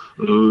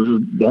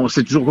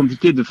 C'est toujours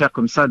compliqué de faire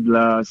comme ça de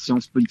la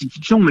science politique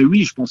fiction, mais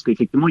oui, je pense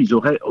qu'effectivement, ils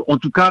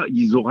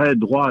auraient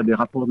droit à des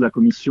rapports de la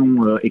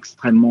Commission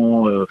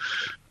extrêmement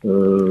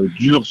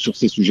durs sur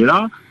ces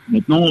sujets-là.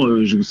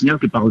 Maintenant, je vous signale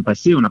que par le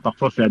passé, on a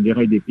parfois fait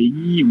adhérer des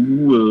pays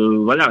où,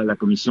 la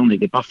Commission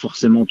n'était pas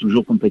forcément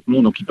toujours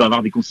complètement. Donc, il peut y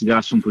avoir des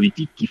considérations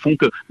politiques qui font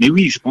que. Mais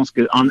oui, je pense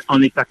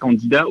qu'un État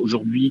candidat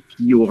aujourd'hui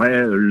qui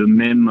aurait le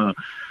même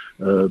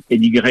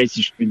pédigré,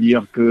 si je puis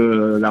dire,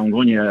 que la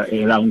Hongrie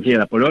et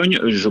la Pologne,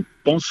 je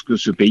pense que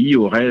ce pays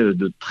aurait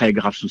de très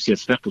graves soucis à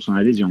se faire pour son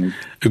adhésion.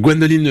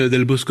 Gwendoline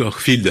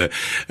Delbos-Corfield,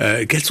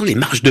 quelles sont les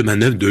marges de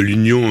manœuvre de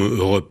l'Union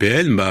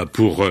européenne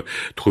pour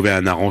trouver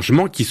un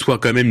arrangement qui soit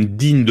quand même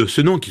digne de ce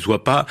nom, qui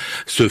soit pas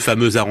ce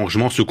fameux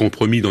arrangement, ce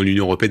compromis dans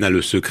l'Union européenne à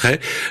le secret,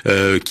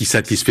 qui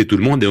satisfait tout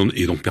le monde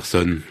et donc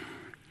personne?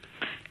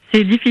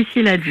 C'est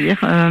difficile à dire.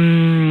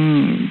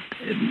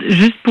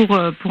 Juste pour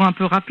un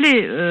peu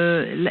rappeler,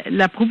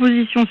 la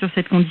proposition sur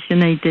cette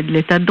conditionnalité de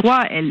l'état de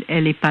droit,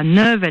 elle est pas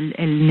neuve,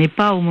 elle n'est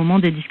pas au moment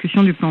des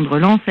discussions du plan de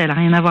relance, elle a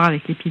rien à voir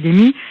avec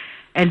l'épidémie.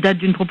 Elle date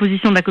d'une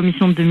proposition de la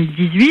Commission de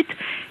 2018,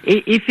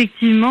 et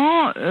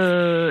effectivement,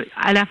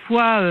 à la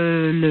fois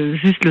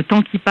juste le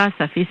temps qui passe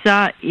a fait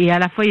ça, et à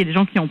la fois il y a des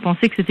gens qui ont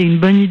pensé que c'était une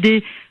bonne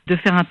idée de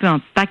faire un peu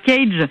un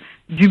package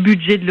du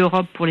budget de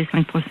l'Europe pour les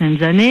 5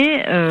 prochaines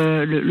années,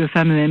 le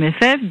fameux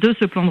MFF, de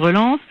ce plan de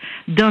relance,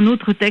 d'un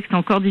autre texte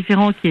encore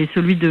différent qui est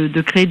celui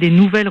de créer des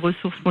nouvelles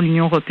ressources pour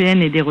l'Union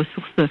européenne et des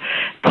ressources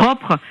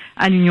propres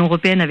à l'Union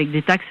européenne avec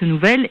des taxes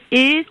nouvelles,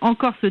 et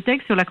encore ce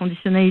texte sur la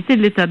conditionnalité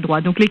de l'état de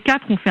droit. Donc les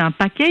quatre ont fait un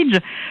package,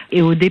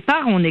 et au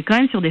départ on est quand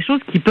même sur des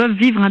choses qui peuvent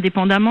vivre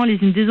indépendamment les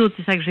unes des autres,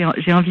 c'est ça que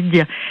j'ai envie de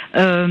dire.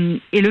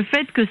 Et le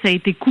fait que ça a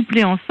été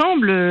couplé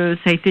ensemble,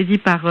 ça a été dit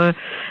par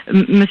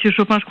Monsieur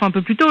Chopin je crois un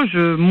peu plus tôt,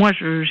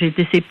 j'ai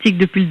été sceptique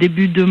depuis le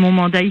début de mon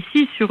mandat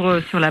ici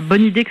sur la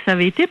bonne idée que ça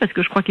avait été, parce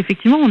que je crois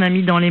qu'effectivement on a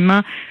mis dans les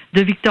mains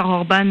de Viktor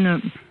Orban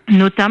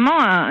notamment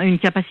une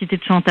capacité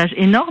de chantage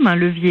énorme, un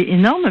levier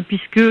énorme,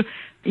 puisque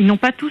ils n'ont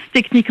pas tous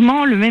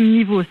techniquement le même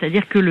niveau,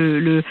 c'est-à-dire que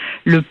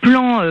le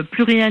plan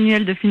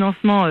pluriannuel de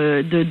financement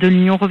de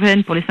l'Union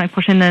européenne pour les 5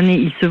 prochaines années,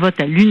 il se vote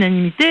à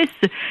l'unanimité.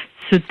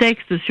 Ce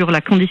texte sur la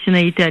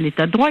conditionnalité à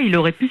l'état de droit, il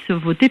aurait pu se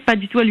voter pas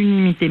du tout à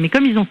l'unanimité. Mais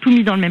comme ils ont tout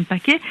mis dans le même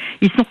paquet,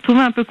 ils se sont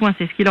retrouvés un peu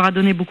coincés, ce qui leur a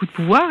donné beaucoup de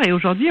pouvoir. Et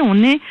aujourd'hui,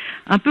 on est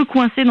un peu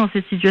coincé dans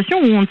cette situation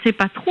où on ne sait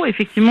pas trop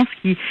effectivement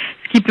ce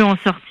qui peut en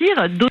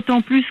sortir.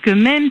 D'autant plus que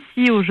même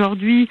si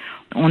aujourd'hui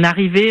on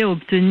arrivait à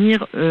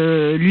obtenir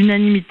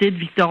l'unanimité de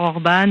Viktor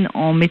Orban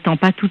en mettant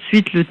pas tout de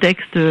suite le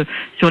texte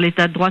sur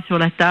l'état de droit sur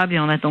la table et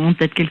en attendant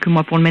peut-être quelques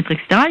mois pour le mettre,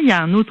 etc. Il y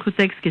a un autre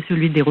texte qui est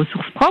celui des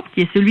ressources propres,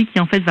 qui est celui qui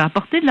en fait va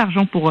apporter de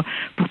l'argent pour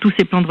tous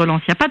ces plans de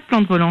relance. Il n'y a pas de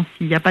plan de relance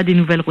s'il n'y a pas des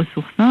nouvelles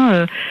ressources,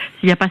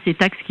 s'il n'y a pas ces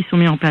taxes qui sont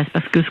mises en place,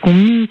 parce que ce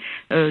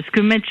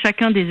que mettent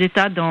chacun des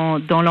États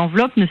dans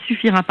l'enveloppe ne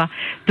suffira pas.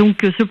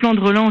 Donc ce plan de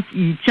relance,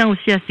 il tient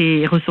aussi à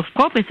ces ressources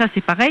propres, et ça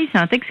c'est pareil, c'est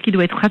un texte qui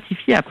doit être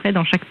ratifié après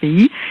dans chaque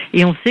pays.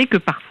 Et on sait que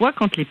parfois,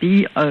 quand les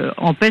pays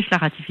empêchent la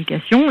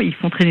ratification, ils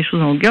font traîner les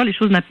choses en longueur, les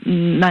choses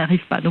n'arrivent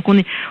pas. Donc on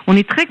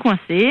est très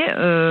coincé.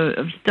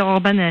 Viktor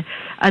Orban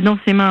a dans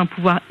ses mains un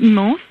pouvoir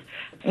immense.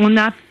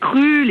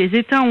 Les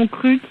États ont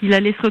cru qu'il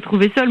allait se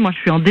retrouver seul. Moi, je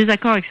suis en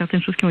désaccord avec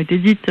certaines choses qui ont été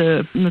dites,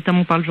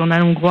 notamment par le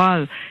journal hongrois,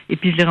 et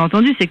puis je l'ai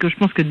réentendu, c'est que je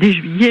pense que dès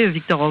juillet,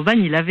 Viktor Orban,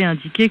 il avait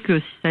indiqué que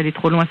si ça allait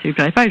trop loin, ça lui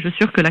plairait pas, et je suis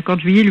sûr que l'accord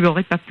de juillet lui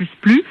aurait pas plus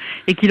plu,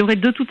 et qu'il aurait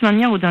de toute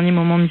manière, au dernier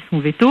moment, mis son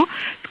veto.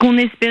 Ce qu'on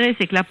espérait,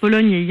 c'est que la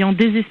Pologne, ayant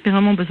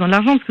désespérément besoin de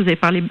l'argent, parce que vous avez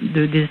parlé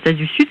des États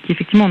du Sud, qui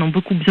effectivement en ont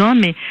beaucoup besoin,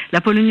 mais la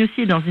Pologne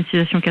aussi est dans une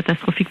situation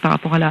catastrophique par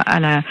rapport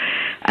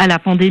à la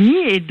pandémie,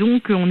 et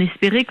donc on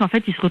espérait qu'en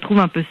fait, il se retrouve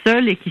un peu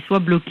seul et qu'il soit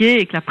bloqué,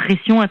 et que la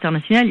pression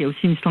internationale, il y a aussi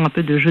une histoire un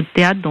peu de jeu de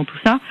théâtre dans tout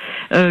ça,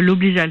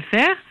 l'oblige à le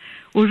faire.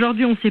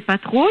 Aujourd'hui, on ne sait pas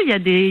trop. Il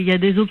y a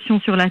des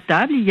options sur la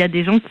table. Il y a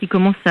des gens qui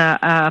commencent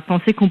à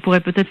penser qu'on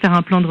pourrait peut-être faire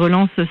un plan de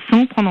relance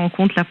sans prendre en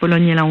compte la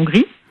Pologne et la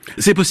Hongrie.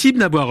 C'est possible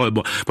d'avoir,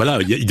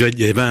 il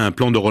y avait un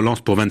plan de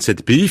relance pour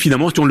 27 pays.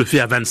 Finalement, si on le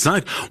fait à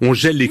 25, on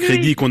gèle les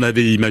crédits qu'on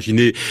avait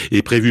imaginés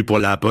et prévus pour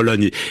la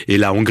Pologne et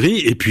la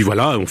Hongrie. Et puis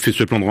voilà, on fait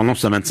ce plan de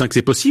relance à 25.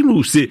 C'est possible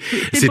ou c'est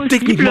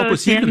techniquement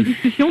possible? C'est une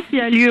discussion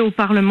qui a lieu au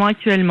Parlement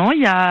actuellement.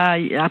 Il y a,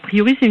 a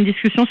priori, c'est une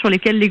discussion sur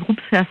laquelle les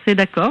groupes seraient assez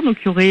d'accord. Donc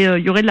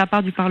il y aurait de la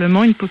part du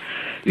Parlement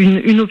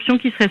une option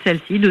qui serait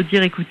celle-ci, de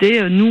dire écoutez,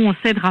 nous on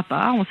cédera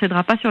pas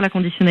sur la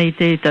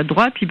conditionnalité état de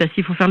droit. Puis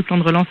s'il faut faire le plan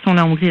de relance sans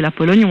la Hongrie et la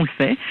Pologne, on le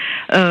fait.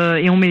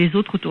 Et on met les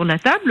autres autour de la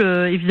table.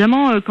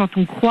 Évidemment, quand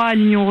on croit à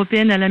l'Union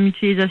européenne, à la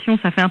mutualisation,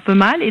 ça fait un peu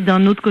mal. Et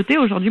d'un autre côté,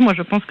 aujourd'hui, moi,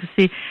 je pense que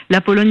c'est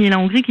la Pologne et la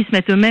Hongrie qui se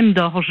mettent eux-mêmes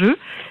d'hors jeu,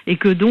 et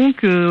que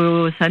donc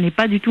ça n'est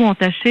pas du tout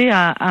entaché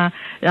à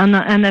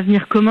un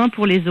avenir commun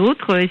pour les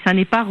autres, et ça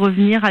n'est pas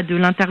revenir à de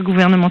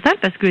l'intergouvernemental,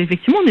 parce que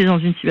effectivement, on est dans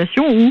une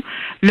situation où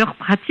leurs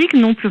pratiques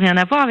n'ont plus rien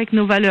à voir avec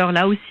nos valeurs.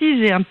 Là aussi,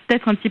 j'ai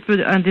peut-être un petit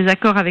peu un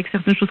désaccord avec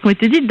certaines choses qui ont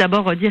été dites.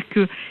 D'abord, dire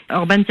que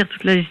Orban tire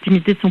toute la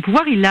légitimité de son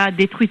pouvoir. Il a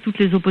détruit toutes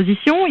les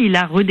oppositions, il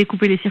a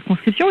redécoupé les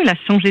circonscriptions, il a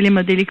changé les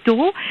modes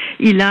électoraux,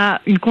 il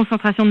a une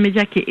concentration de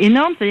médias qui est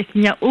énorme, c'est-à-dire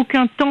qu'il n'y a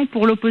aucun temps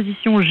pour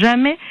l'opposition,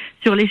 jamais,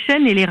 sur les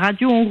chaînes et les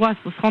radios hongroises.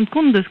 Il faut se rendre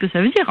compte de ce que ça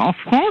veut dire. En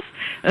France,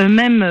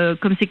 même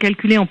comme c'est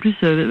calculé en plus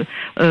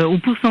au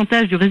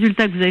pourcentage du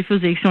résultat que vous avez fait aux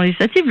élections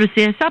législatives, le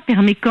CSA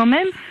permet quand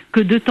même que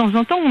de temps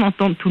en temps on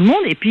entende tout le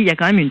monde, et puis il y a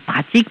quand même une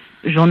pratique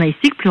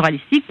journalistique,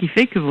 pluralistique, qui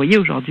fait que, vous voyez,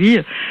 aujourd'hui,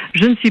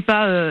 je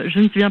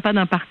ne viens pas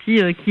d'un parti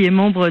qui est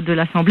membre de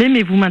l'Assemblée,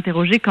 mais vous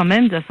m'interrogez quand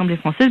même, de l'Assemblée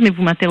française, mais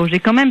vous m'interrogez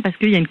quand même parce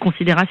qu'il y a une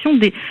considération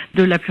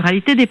de la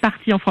pluralité des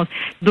partis en France.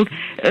 Donc,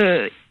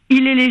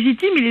 il est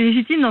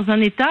légitime dans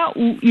un État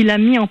où il a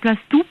mis en place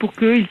tout pour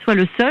qu'il soit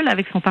le seul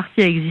avec son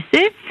parti à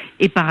exister.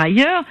 Et par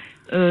ailleurs,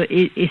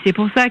 et c'est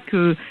pour ça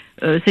que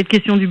cette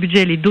question du budget,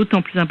 elle est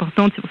d'autant plus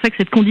importante, c'est pour ça que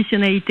cette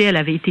conditionnalité, elle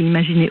avait été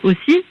imaginée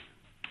aussi.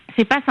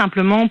 C'est pas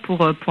simplement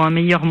pour un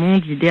meilleur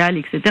monde idéal,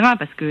 etc.,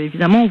 parce que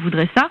évidemment on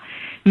voudrait ça,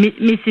 mais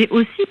c'est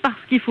aussi parce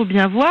qu'il faut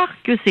bien voir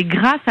que c'est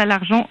grâce à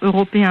l'argent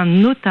européen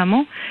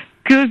notamment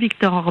que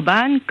Viktor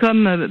Orban,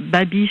 comme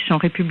Babiš en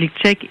République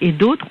tchèque et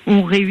d'autres,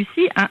 ont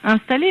réussi à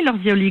installer leurs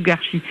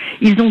oligarchies.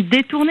 Ils ont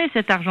détourné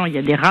cet argent. Il y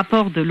a des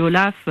rapports de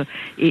l'OLAF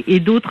et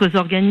d'autres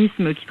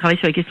organismes qui travaillent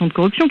sur les questions de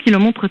corruption qui le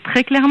montrent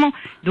très clairement.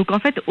 Donc en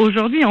fait,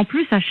 aujourd'hui, en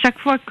plus, à chaque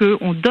fois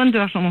qu'on donne de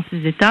l'argent dans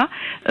ces États,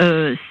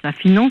 ça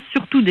finance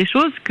surtout des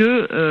choses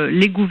que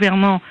les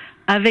gouvernements,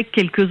 avec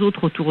quelques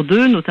autres autour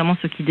d'eux, notamment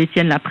ceux qui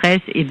détiennent la presse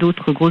et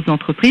d'autres grosses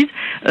entreprises,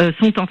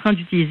 sont en train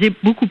d'utiliser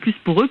beaucoup plus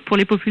pour eux que pour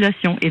les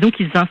populations. Et donc,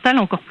 ils installent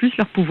encore plus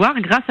leur pouvoir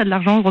grâce à de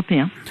l'argent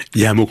européen.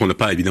 Il y a un mot qu'on n'a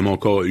pas évidemment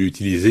encore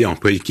utilisé,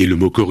 employé, qui est le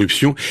mot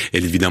corruption.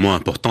 Elle est évidemment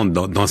importante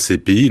dans ces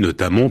pays,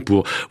 notamment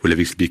pour, vous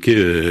l'avez expliqué,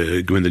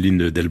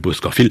 Gwendoline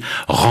Delbos-Corfield,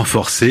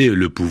 renforcer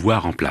le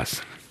pouvoir en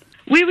place.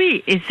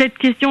 Oui, et cette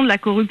question de la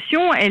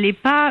corruption, elle n'est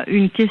pas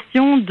une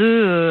question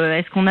de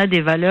est-ce qu'on a des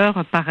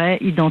valeurs pareilles,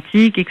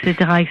 identiques, etc.,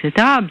 etc.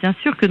 Bien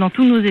sûr que dans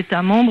tous nos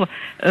États membres,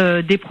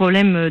 des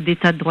problèmes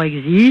d'état de droit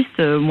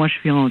existent. Moi, je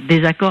suis en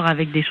désaccord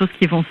avec des choses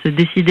qui vont se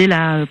décider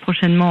là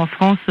prochainement en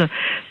France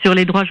sur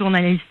les droits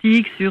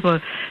journalistiques, sur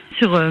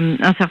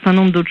un certain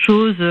nombre d'autres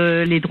choses,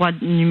 les droits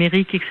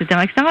numériques,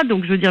 etc., etc.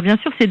 Donc, je veux dire, bien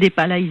sûr, ces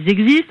débats-là, ils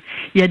existent.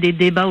 Il y a des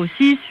débats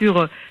aussi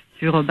sur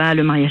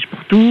le mariage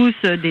pour tous,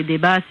 des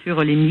débats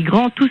sur les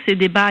migrants. Tous ces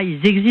débats, ils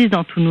existent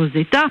dans tous nos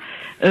États.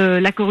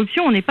 La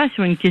corruption, on n'est pas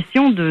sur une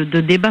question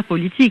de débat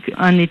politique.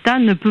 Un État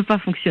ne peut pas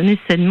fonctionner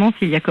sainement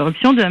s'il y a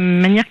corruption, de la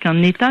même manière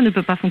qu'un État ne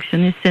peut pas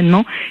fonctionner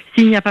sainement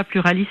s'il n'y a pas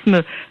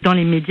pluralisme dans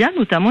les médias,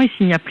 notamment, et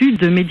s'il n'y a plus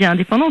de médias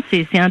indépendants.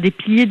 C'est un des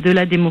piliers de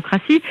la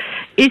démocratie.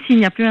 Et s'il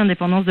n'y a plus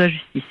d'indépendance de la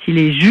justice. Si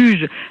les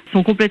juges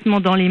sont complètement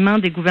dans les mains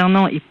des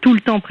gouvernants et tout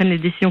le temps prennent les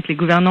décisions que les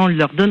gouvernants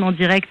leur donnent en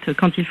direct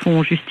quand ils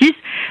font justice,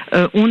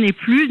 on n'est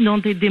plus dans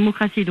des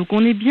démocraties. Donc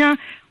on est bien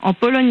en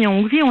Pologne et en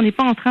Hongrie, on n'est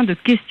pas en train de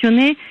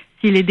questionner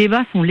si les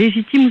débats sont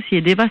légitimes ou si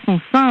les débats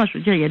sont sains. Je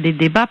veux dire, il y a des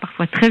débats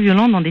parfois très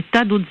violents dans des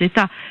tas d'autres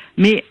États.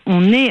 Mais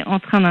on est en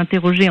train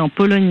d'interroger en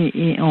Pologne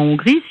et en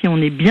Hongrie si on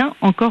est bien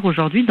encore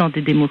aujourd'hui dans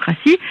des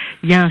démocraties.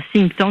 Il y a un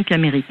think tank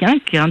américain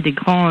qui est un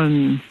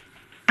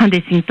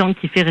des think tanks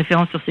qui fait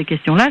référence sur ces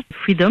questions-là,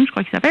 Freedom, je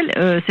crois qu'il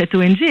s'appelle. Cette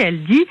ONG,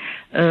 elle dit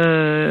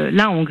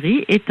la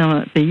Hongrie est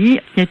un pays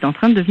qui est en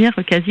train de devenir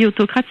quasi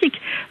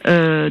autocratique.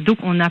 Donc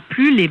on n'a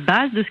plus les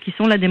bases de ce qui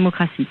sont la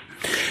démocratie.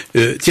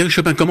 Thierry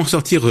Chopin, comment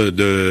sortir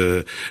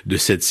de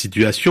cette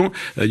situation?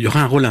 Il y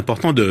aura un rôle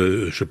important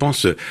je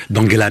pense,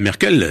 d'Angela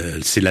Merkel.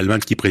 C'est l'Allemagne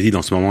qui préside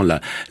en ce moment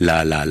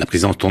la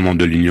présidence tournante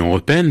de l'Union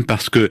européenne,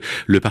 parce que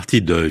le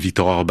parti de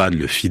Viktor Orban,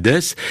 le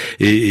Fidesz,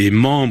 est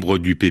membre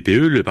du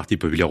PPE, le Parti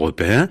populaire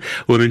européen,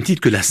 au même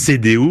titre que la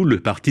CDU, le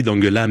parti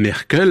d'Angela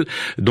Merkel.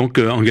 Donc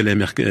Angela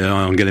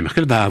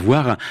Merkel va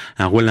avoir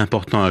un rôle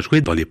important à jouer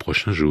dans les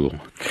prochains jours.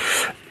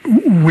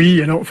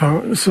 Oui, alors,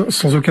 enfin,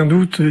 sans aucun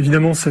doute,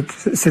 évidemment,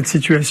 cette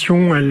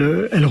situation,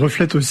 elle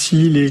reflète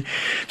aussi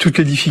toutes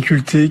les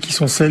difficultés qui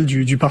sont celles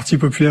du Parti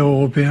populaire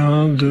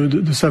européen,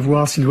 de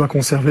savoir s'il doit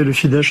conserver le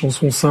Fidesz en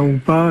son sein ou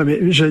pas.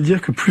 Mais j'allais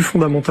dire que plus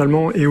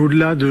fondamentalement, et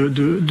au-delà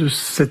de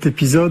cet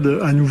épisode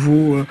à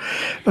nouveau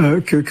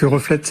que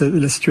reflète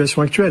la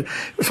situation actuelle,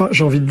 enfin,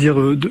 j'ai envie de dire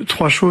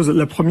trois choses.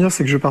 La première,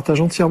 c'est que je partage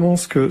entièrement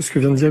ce que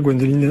vient de dire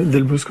Gwendoline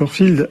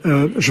Delbos-Corfield.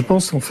 Je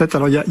pense en fait,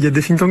 alors il y a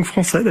des think tanks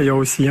français d'ailleurs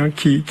aussi,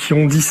 qui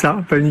ont dit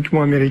ça, pas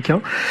uniquement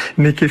américains,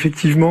 mais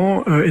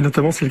qu'effectivement, et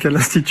notamment c'est le cas de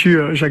l'Institut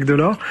Jacques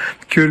Delors,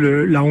 que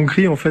la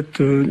Hongrie en fait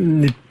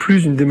n'est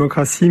plus une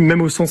démocratie,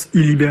 même au sens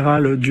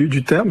illibéral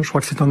du terme. Je crois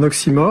que c'est un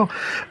oxymore.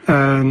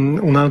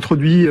 On a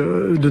introduit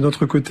de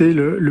notre côté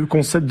le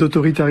concept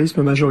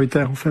d'autoritarisme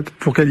majoritaire en fait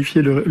pour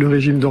qualifier le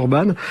régime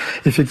d'Orban,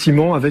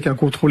 effectivement avec un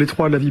contrôle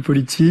étroit de la vie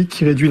politique,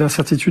 qui réduit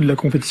l'incertitude de la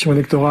compétition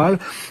électorale,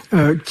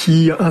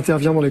 qui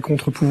intervient dans les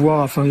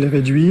contre-pouvoirs afin de les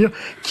réduire,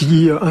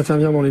 qui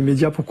intervient dans les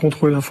médias pour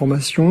contrôler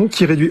l'information,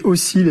 qui réduit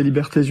aussi les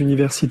libertés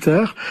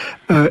universitaires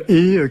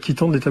et qui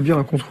tente d'établir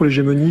un contrôle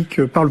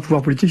hégémonique par le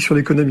pouvoir politique sur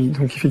l'économie.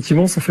 Donc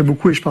effectivement, ça fait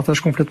beaucoup et je partage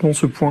complètement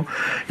ce point.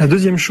 La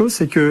deuxième chose,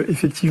 c'est que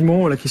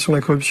effectivement, la question de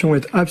la corruption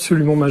est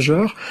absolument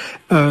majeure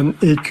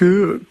et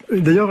que,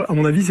 d'ailleurs, à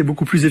mon avis, c'est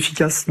beaucoup plus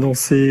efficace dans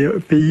ces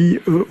pays,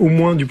 au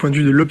moins du point de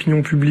vue de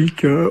l'opinion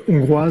publique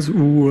hongroise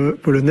ou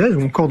polonaise,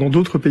 ou encore dans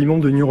d'autres pays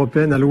membres de l'Union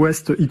européenne, à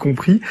l'ouest y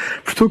compris,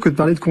 plutôt que de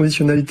parler de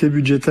conditionnalité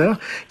budgétaire,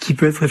 qui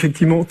peut être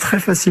effectivement très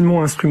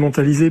facilement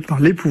instrumentalisé par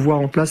les pouvoirs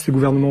en place, les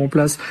gouvernements en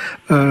place,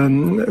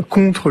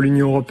 contre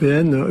l'Union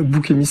européenne,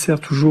 bouc émissaire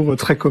toujours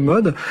très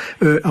commode.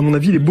 À mon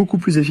avis, il est beaucoup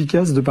plus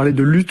efficace de parler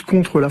de lutte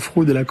contre la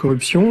fraude et la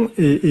corruption,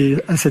 et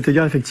à cet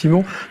égard,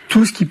 effectivement,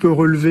 tout ce qui peut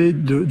relever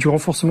du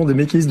renforcement des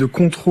mécanismes de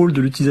contrôle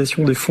de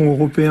l'utilisation des fonds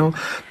européens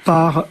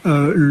par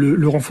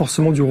le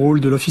renforcement du rôle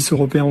de l'Office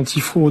européen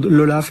antifraude,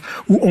 l'OLAF,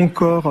 ou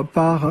encore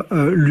par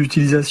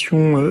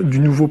l'utilisation du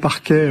nouveau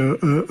parquet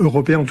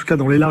européen, en tout cas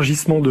dans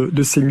l'élargissement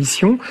de ses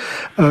missions,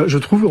 je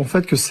trouve en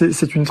fait que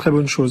c'est une très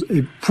bonne chose.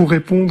 Et pour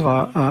répondre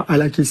à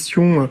la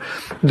question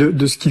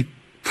de ce qui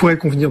pourrait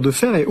convenir de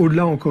faire, et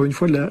au-delà encore une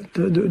fois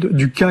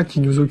du cas qui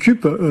nous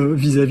occupe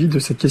vis-à-vis de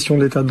cette question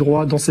de l'état de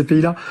droit dans ces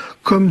pays-là,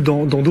 comme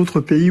dans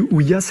d'autres pays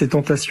où il y a ces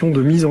tentations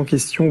de mise en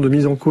question, de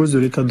mise en cause de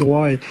l'état de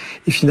droit et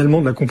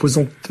finalement de la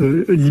composante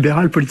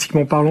libérale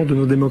politiquement parlant de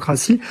nos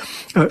démocraties,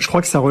 je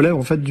crois que ça relève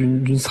en fait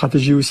d'une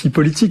stratégie aussi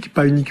politique,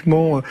 pas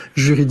uniquement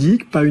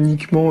juridique, pas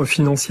uniquement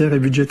financière et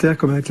budgétaire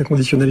comme avec la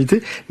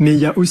conditionnalité, mais il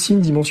y a aussi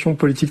une dimension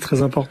politique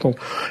très importante.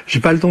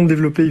 J'ai pas le temps de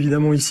développer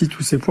évidemment ici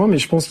tous ces points, mais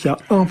je pense qu'il y a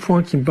un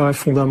point qui me paraît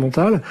fondamental.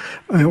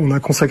 On a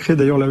consacré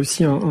d'ailleurs là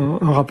aussi un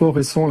rapport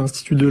récent à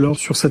l'Institut de l'Europe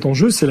sur cet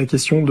enjeu, c'est la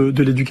question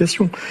de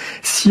l'éducation.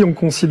 Si on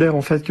considère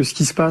en fait que ce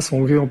qui se passe en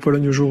Hongrie et en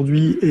Pologne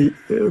aujourd'hui, et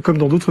comme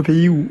dans d'autres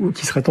pays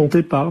qui seraient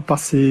tentés par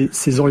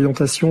ces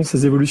orientations,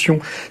 ces évolutions,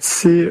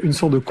 c'est une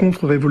sorte de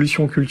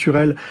contre-révolution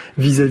culturelle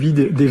vis-à-vis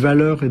des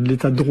valeurs et de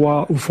l'état de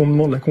droit au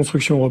fondement de la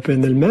construction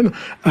européenne elle-même,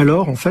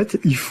 alors en fait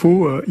il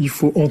faut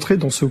entrer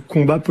dans ce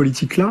combat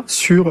politique-là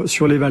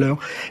sur les valeurs.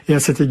 Et à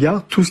cet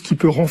égard, tout ce qui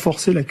peut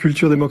renforcer la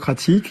culture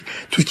démocratique,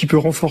 tout ce qui peut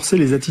renforcer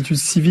les attitudes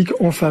civiques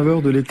en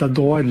faveur de l'état de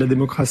droit et de la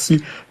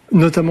démocratie,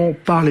 notamment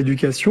par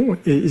l'éducation,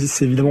 et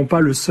c'est évidemment pas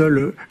le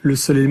seul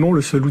élément,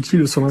 le seul outil,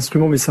 le seul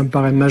instrument, mais ça me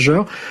paraît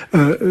majeur.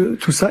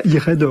 Tout ça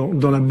irait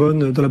dans la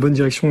bonne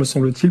direction, me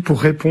semble-t-il, pour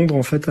répondre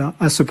en fait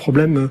à ce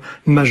problème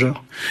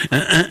majeur.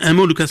 Un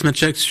mot, Lucas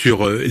Maciek,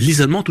 sur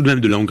l'isolement tout de même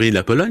de la Hongrie et de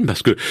la Pologne,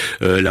 parce que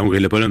la Hongrie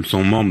et la Pologne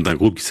sont membres d'un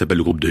groupe qui s'appelle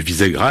le groupe de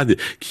Visegrad,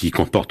 qui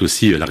comporte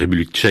aussi la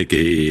République tchèque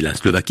et la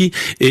Slovaquie,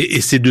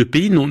 et ces deux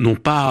pays n'ont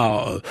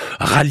pas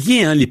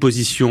rallié les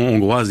positions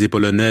hongroises et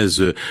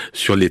polonaises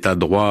sur l'état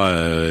de droit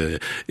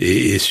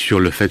et sur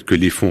le fait que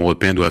les fonds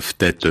européens doivent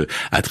être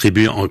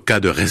attribués en cas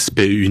de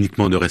respect,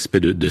 uniquement de respect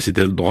de cet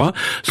état de droit,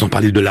 sans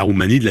parler de la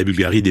Roumanie, de la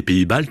Bulgarie, des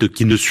pays baltes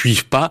qui ne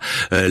suivent pas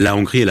la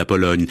Hongrie et la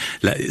Pologne.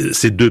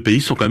 Ces deux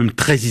pays sont quand même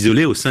très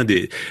isolés au sein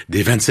des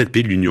 27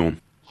 pays de l'Union.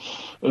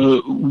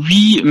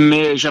 Oui,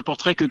 mais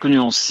j'apporterai quelques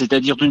nuances.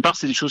 C'est-à-dire, d'une part,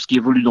 c'est des choses qui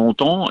évoluent dans le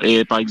temps.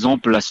 Et par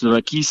exemple, la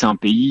Slovaquie, c'est un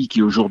pays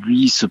qui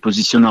aujourd'hui se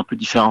positionne un peu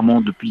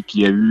différemment depuis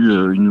qu'il y a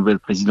eu une nouvelle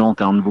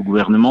présidente et un nouveau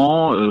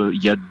gouvernement.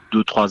 Il y a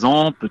 2-3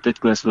 ans, peut-être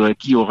que la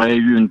Slovaquie aurait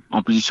eu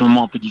un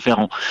positionnement un peu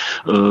différent.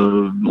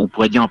 On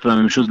pourrait dire un peu la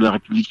même chose de la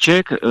République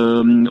tchèque.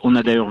 On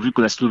a d'ailleurs vu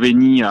que la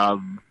Slovénie a,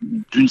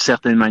 d'une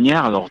certaine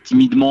manière, alors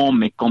timidement,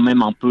 mais quand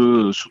même un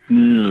peu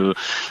soutenu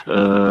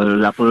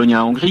la Pologne et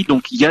la Hongrie.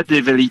 Donc il y a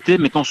des vérités,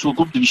 mais quand sur le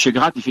groupe de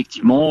Visegrad,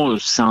 effectivement,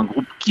 c'est un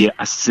groupe qui est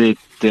assez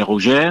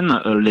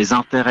hétérogène. Les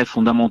intérêts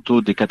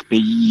fondamentaux des 4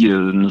 pays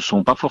ne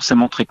sont pas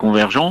forcément très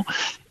convergents.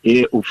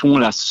 Et au fond,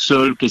 la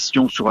seule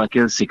question sur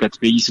laquelle ces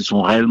 4 pays se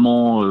sont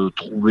réellement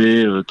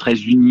trouvés très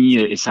unis,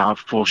 et ça a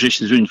forgé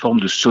chez eux une forme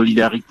de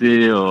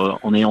solidarité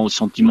en ayant le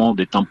sentiment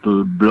d'être un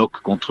peu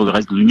bloc contre le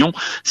reste de l'Union,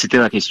 c'était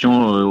la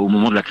question au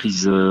moment de la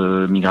crise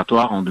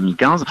migratoire en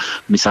 2015.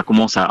 Mais ça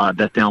commence à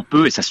dater un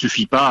peu et ça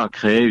suffit pas à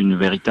créer une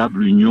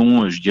véritable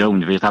union, je dirais, ou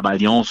une véritable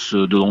alliance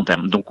de long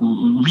terme. Donc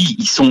oui,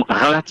 ils sont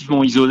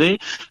relativement isolés.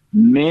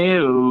 mais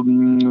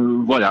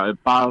voilà,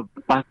 pas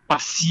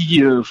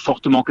si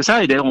fortement que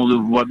ça. Et d'ailleurs, on le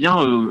voit bien,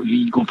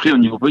 y compris au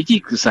niveau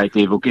politique, ça a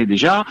été évoqué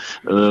déjà.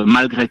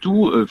 Malgré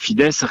tout,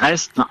 Fidesz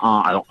reste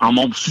un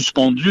membre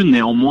suspendu,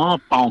 néanmoins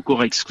pas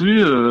encore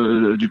exclu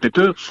du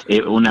PPE.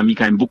 Et on a mis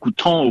quand même beaucoup de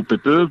temps au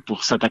PPE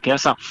pour s'attaquer à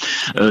ça.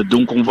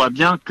 Donc on voit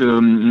bien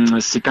que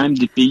c'est quand même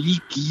des pays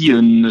qui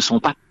ne sont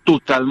pas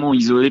totalement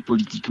isolés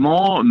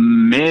politiquement,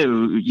 mais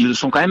ils le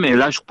sont quand même. Et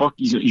là, je crois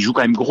qu'ils jouent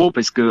quand même gros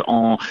parce que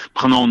en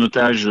prenant en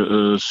otage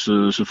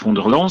ce fonds de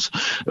relance,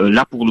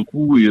 là pour le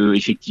coup,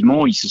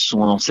 effectivement, ils se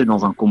sont lancés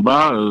dans un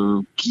combat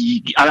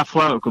qui, à la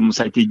fois, comme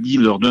ça a été dit,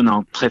 leur donne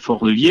un très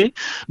fort levier,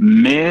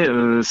 mais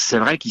c'est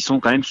vrai qu'ils sont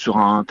quand même sur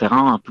un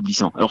terrain un peu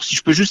glissant. Alors, si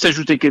je peux juste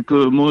ajouter quelques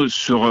mots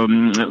sur,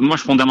 moi,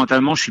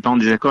 fondamentalement, je suis pas en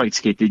désaccord avec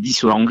ce qui a été dit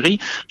sur la Hongrie.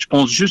 Je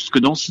pense juste que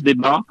dans ce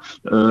débat,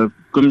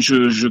 comme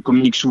je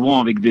communique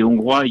souvent avec des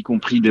Hongrois, y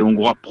compris des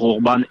Hongrois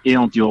pro-Orban et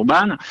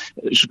anti-Orban,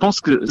 je pense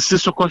que ce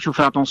sur quoi il faut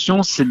faire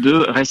attention, c'est de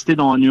rester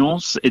dans la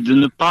nuance et de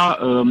ne pas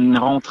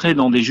rentrer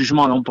dans des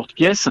jugements à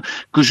l'emporte-pièce,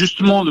 que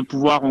justement le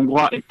pouvoir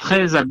hongrois est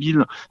très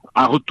habile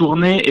à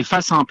retourner, et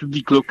face à un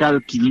public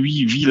local qui,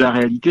 lui, vit la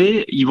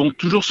réalité, ils vont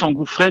toujours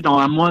s'engouffrer dans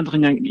la moindre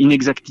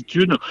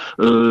inexactitude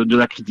de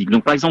la critique.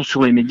 Donc, par exemple,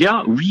 sur les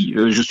médias, oui,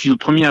 je suis le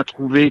premier à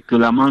trouver que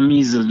la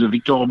mainmise de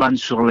Viktor Orban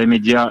sur les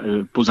médias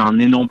pose un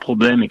énorme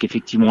problème et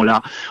qu'effectivement,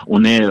 là,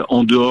 on est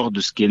en dehors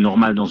de ce qui est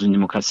normal dans une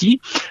démocratie,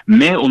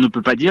 mais on ne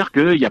peut pas dire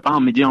qu'il n'y a pas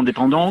un média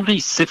indépendant en Hongrie.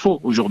 C'est faux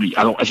aujourd'hui.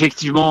 Alors,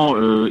 effectivement,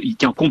 il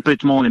tient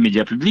complètement les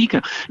médias publics,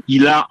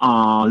 il a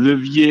un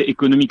levier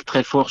économique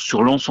très fort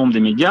sur l'ensemble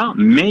des médias,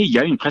 mais il y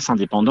a une presse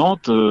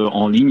indépendante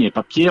en ligne et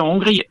papier en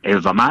Hongrie. Elle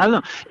va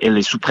mal, elle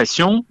est sous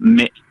pression,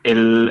 mais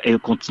elle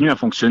continue à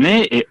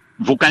fonctionner et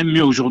vaut quand même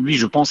mieux aujourd'hui,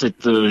 je pense,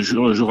 être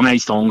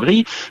journaliste en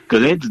Hongrie que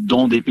l'être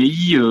dans des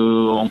pays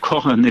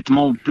encore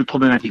nettement plus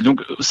problématiques.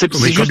 Donc c'est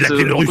juste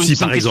une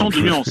question de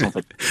nuance en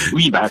fait.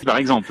 Oui, par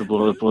exemple,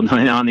 pour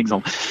donner un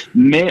exemple.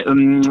 Mais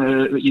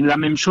la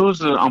même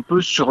chose un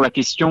peu sur la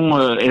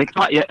question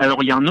électorale. Et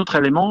alors il y a un autre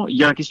élément, il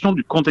y a la question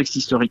du contexte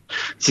historique.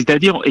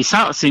 C'est-à-dire, et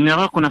ça c'est une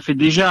erreur qu'on a fait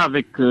déjà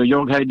avec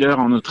Jörg Haider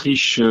en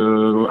Autriche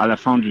à la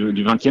fin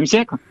du XXe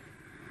siècle.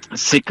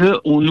 C'est que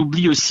on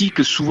oublie aussi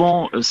que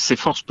souvent ces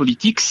forces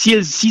politiques,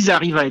 s'ils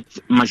arrivent à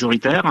être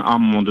majoritaires à un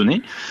moment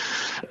donné,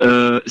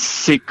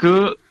 c'est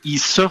que ils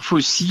surfent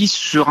aussi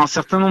sur un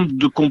certain nombre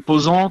de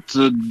composantes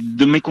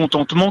de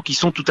mécontentement qui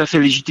sont tout à fait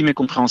légitimes et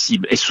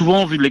compréhensibles. Et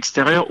souvent, vu de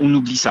l'extérieur, on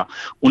oublie ça.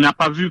 On n'a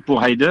pas vu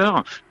pour Haider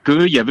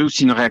qu'il y avait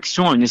aussi une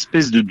réaction à une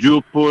espèce de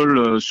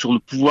duopole sur le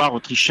pouvoir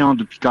autrichien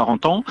depuis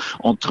 40 ans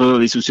entre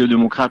les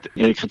sociaux-démocrates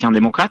et les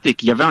chrétiens-démocrates, et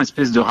qu'il y avait une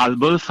espèce de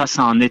ras-le-bol face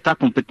à un État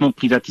complètement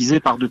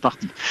privatisé par deux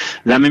partis.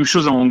 La même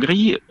chose en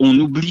Hongrie, on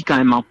oublie quand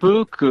même un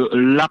peu que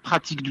la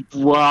pratique du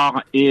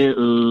pouvoir et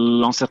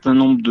un certain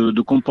nombre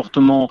de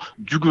comportements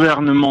du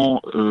gouvernement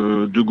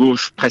de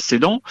gauche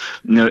précédent,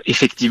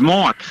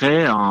 effectivement, a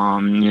créé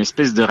une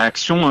espèce de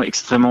réaction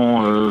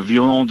extrêmement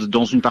violente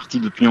dans une partie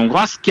de l'opinion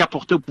hongroise qui a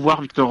porté au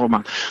pouvoir Viktor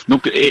Orban.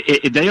 Donc,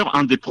 et d'ailleurs,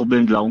 un des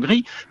problèmes de la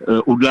Hongrie,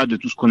 au-delà de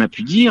tout ce qu'on a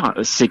pu dire,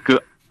 c'est que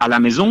à la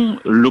maison,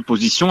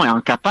 l'opposition est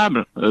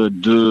incapable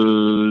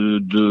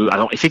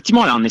alors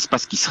effectivement, il y a un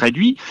espace qui se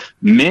réduit,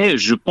 mais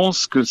je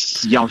pense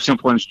qu'il y a aussi un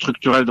problème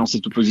structurel dans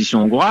cette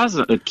opposition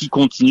hongroise qui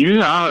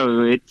continue à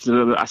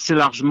être assez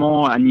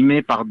largement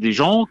animée par des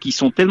gens qui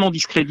sont tellement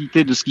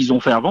discrédités de ce qu'ils ont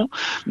fait avant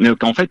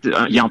qu'en fait,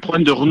 il y a un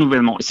problème de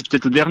renouvellement. Et c'est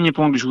peut-être le dernier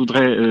point que je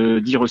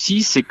voudrais dire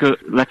aussi, c'est que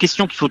la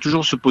question qu'il faut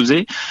toujours se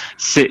poser,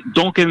 c'est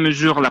dans quelle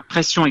mesure la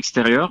pression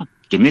extérieure,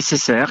 qui est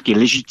nécessaire, qui est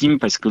légitime,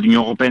 parce que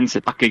l'Union européenne,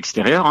 c'est pas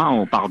qu'extérieur, hein,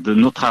 on parle de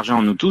notre argent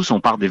à nous tous, on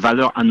parle des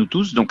valeurs à nous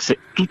tous, donc c'est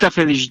tout à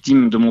fait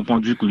légitime de mon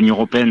point de vue que l'Union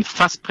européenne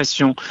fasse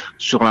pression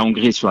sur la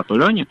Hongrie et sur la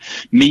Pologne,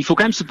 mais il faut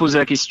quand même se poser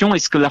la question,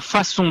 est-ce que la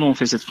façon dont on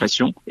fait cette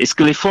pression, est-ce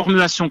que les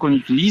formulations qu'on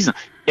utilise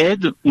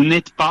aident ou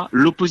n'aident pas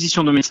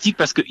l'opposition domestique,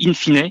 parce que in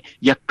fine,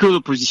 il y a que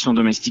l'opposition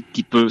domestique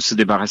qui peut se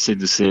débarrasser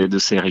de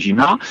ces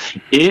régimes-là,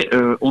 et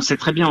on sait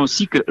très bien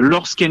aussi que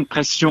lorsqu'il y a une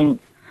pression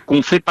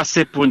qu'on fait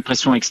passer pour une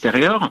pression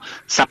extérieure,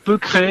 ça peut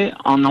créer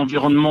un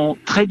environnement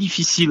très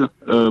difficile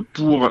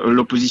pour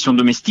l'opposition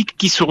domestique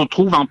qui se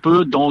retrouve un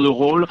peu dans le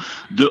rôle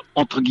de,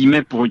 entre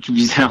guillemets, pour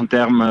utiliser un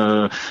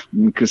terme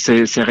que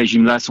ces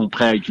régimes-là sont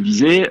prêts à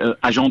utiliser,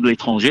 agents de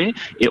l'étranger.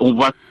 Et on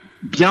voit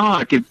bien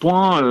à quel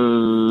point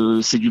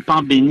c'est du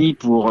pain béni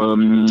pour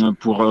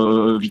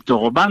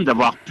Viktor Orban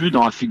d'avoir pu,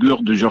 dans la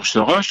figure de George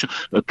Soros,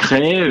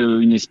 créer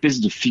une espèce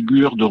de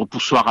figure de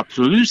repoussoir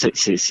absolu.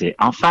 C'est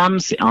infâme,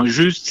 c'est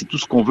injuste, c'est tout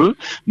ce qu'on veut,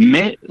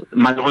 mais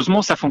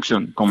malheureusement ça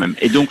fonctionne quand même.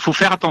 Et donc faut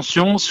faire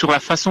attention sur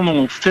la façon dont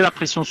on fait la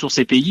pression sur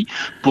ces pays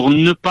pour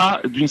ne pas,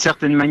 d'une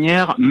certaine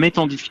manière, mettre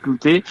en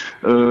difficulté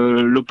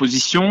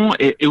l'opposition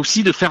et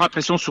aussi de faire la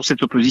pression sur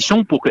cette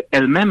opposition pour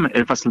qu'elle-même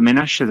elle fasse le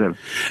ménage chez elle.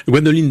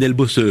 Gwendoline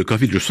Delbos,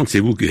 Corville, je sens que c'est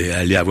vous qui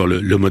allez avoir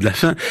le mot de la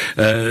fin.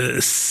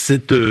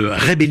 Cette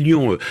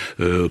rébellion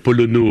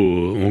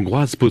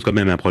polono-hongroise pose quand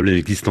même un problème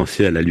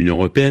existentiel à l'Union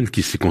européenne,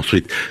 qui s'est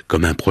construite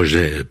comme un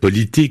projet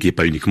politique et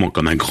pas uniquement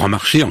comme un grand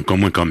marché, encore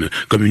moins comme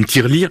une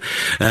tirelire,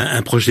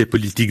 un projet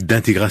politique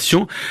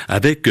d'intégration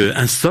avec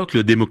un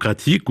socle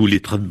démocratique où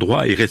l'état de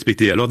droit est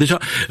respecté. Alors déjà,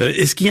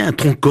 est-ce qu'il y a un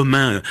tronc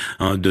commun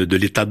de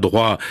l'état de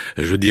droit,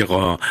 je veux dire,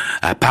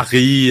 à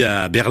Paris,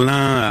 à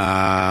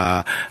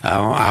Berlin,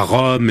 à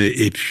Rome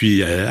et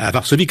puis à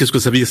Varsovie? Qu'est-ce que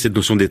ça veut dire cette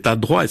notion d'état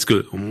de droit? Est-ce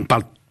que on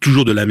parle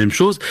toujours de la même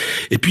chose?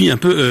 Et puis un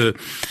peu,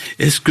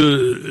 est-ce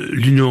que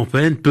l'Union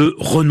européenne peut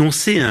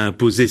renoncer à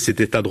imposer cet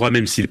état de droit,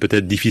 même s'il peut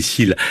être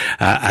difficile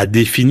à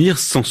définir,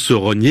 sans se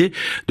renier,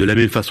 de la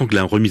même façon que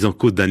la remise en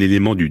cause d'un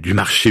élément du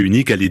marché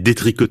unique allait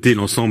détricoter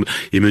l'ensemble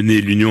et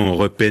mener l'Union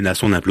européenne à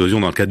son implosion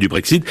dans le cadre du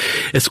Brexit?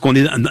 Est-ce qu'on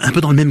est un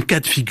peu dans le même cas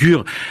de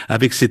figure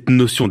avec cette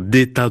notion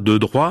d'état de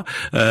droit?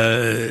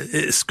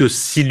 Est-ce que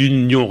si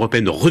l'Union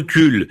européenne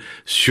recule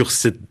sur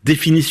cette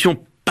définition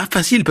pas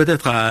facile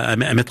peut-être à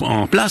mettre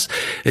en place,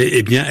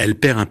 eh bien elle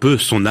perd un peu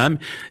son âme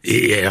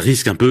et elle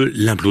risque un peu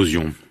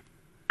l'implosion?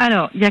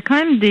 Alors, il y a quand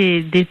même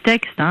des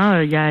textes,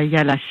 il y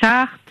a la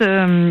charte,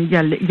 il y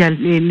a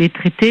les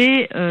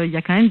traités, il y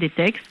a quand même des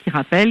textes qui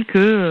rappellent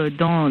que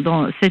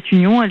dans cette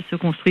union, elle se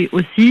construit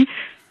aussi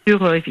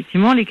sur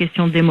effectivement les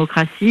questions de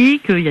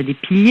démocratie, qu'il y a des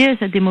piliers à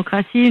cette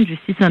démocratie, une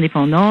justice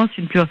indépendante,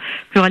 un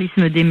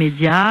pluralisme des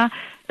médias,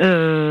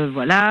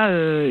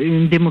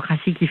 une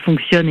démocratie qui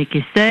fonctionne et qui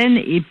est saine,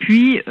 et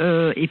puis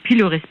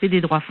le respect des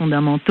droits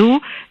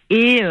fondamentaux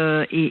et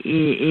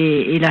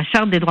la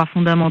charte des droits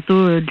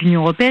fondamentaux de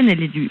l'Union européenne,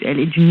 elle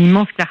est d'une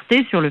immense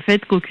clarté sur le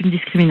fait qu'aucune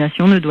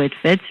discrimination ne doit être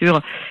faite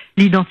sur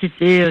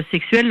l'identité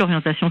sexuelle,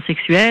 l'orientation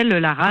sexuelle,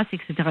 la race,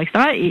 etc.,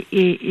 etc.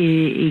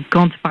 Et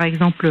quand, par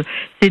exemple,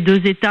 ces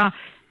deux États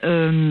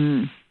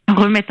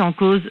remettent en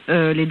cause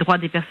les droits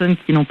des personnes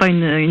qui n'ont pas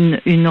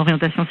une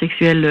orientation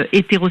sexuelle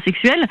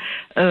hétérosexuelle,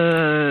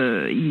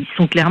 ils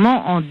sont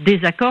clairement en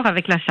désaccord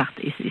avec la charte.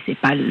 Et c'est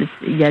pas,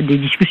 il y a des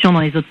discussions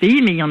dans les autres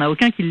pays, mais il y en a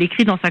aucun qui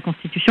l'écrit dans sa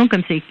constitution,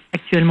 comme c'est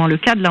actuellement le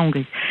cas de la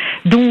Hongrie.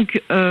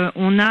 Donc,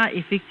 on a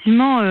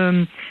effectivement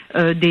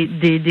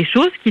des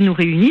choses qui nous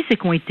réunissent et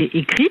qui ont été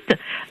écrites,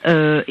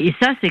 et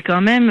ça, c'est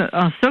quand même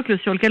un socle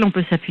sur lequel on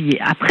peut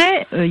s'appuyer.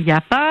 Après, il n'y a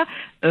pas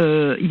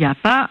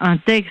un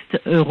texte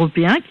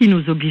européen qui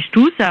nous oblige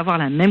tous à avoir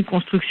la même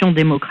construction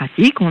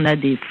démocratique. On a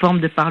des formes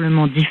de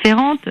parlement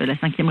différentes. La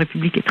Ve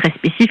République est très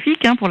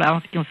spécifique pour la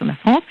constitution de la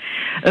France.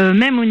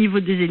 Même au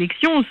niveau des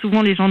élections,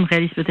 souvent les gens ne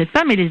réalisent peut-être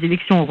pas, mais les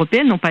élections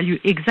européennes n'ont pas lieu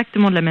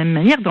exactement de la même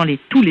manière dans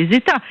tous les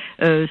États.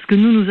 Ce que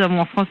nous avons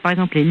en France, par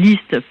exemple, les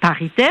listes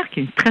paritaires, qui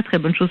est une très très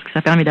bonne chose, que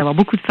ça permet d'avoir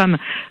beaucoup de femmes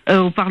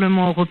au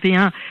Parlement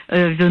européen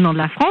venant de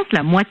la France,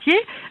 la moitié,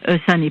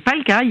 ça n'est pas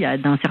le cas. Il y a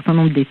un certain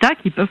nombre d'États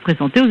qui peuvent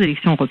présenter aux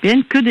élections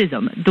européennes que des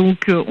hommes.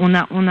 Donc on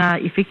a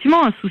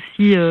effectivement un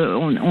souci,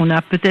 on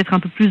a peut-être un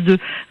peu plus de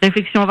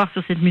réflexion à avoir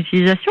sur cette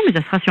mutualisation, mais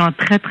ça sera sur un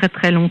très très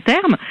très long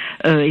terme.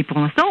 Et pour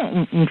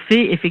l'instant, on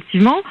fait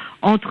effectivement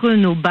entre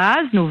nos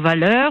bases, nos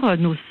valeurs,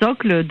 nos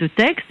socles de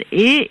textes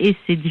et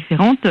ces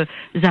différentes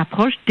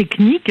approches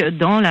techniques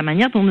dans la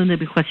manière dont nos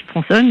démocraties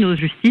fonctionnent, nos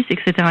justices,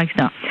 etc.,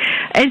 etc.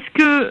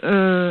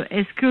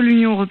 Est-ce que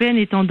l'Union européenne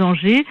est en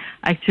danger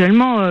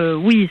actuellement?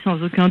 Oui,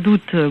 sans aucun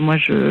doute. Moi,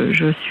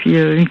 je suis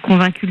une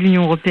convaincue de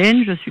l'Union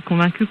européenne. Je suis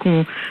convaincue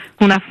qu'on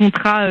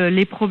affrontera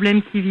les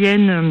problèmes qui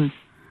viennent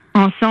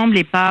ensemble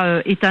et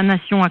pas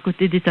État-nation à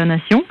côté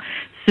d'État-nation.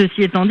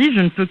 Ceci étant dit, je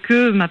ne peux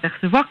que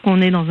m'apercevoir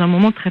qu'on est dans un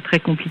moment très très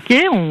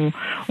compliqué.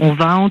 On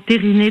va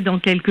entériner dans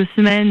quelques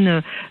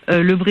semaines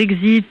le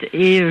Brexit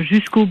et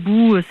jusqu'au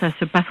bout, ça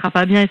se passera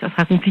pas bien et ça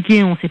sera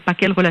compliqué. On ne sait pas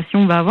quelle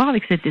relation on va avoir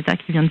avec cet État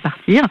qui vient de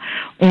partir.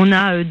 On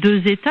a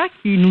deux États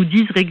qui nous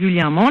disent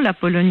régulièrement, la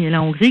Pologne et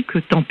la Hongrie, que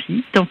tant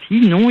pis,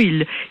 non,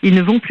 ils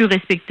ne vont plus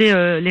respecter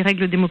les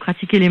règles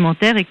démocratiques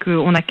élémentaires et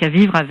qu'on n'a qu'à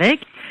vivre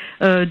avec.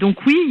 Donc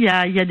oui, il y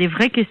a des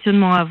vrais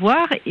questionnements à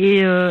avoir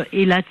et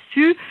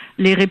là-dessus,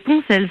 les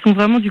réponses, elles sont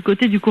vraiment du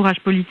côté du courage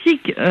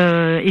politique.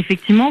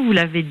 Effectivement, vous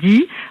l'avez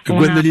dit.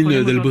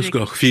 Gwendoline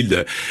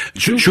Delbos-Corfield,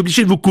 je suis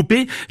obligé de vous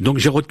couper, donc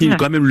j'ai retenu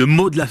quand même le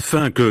mot de la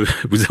fin que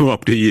vous avez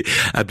employé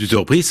à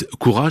plusieurs reprises.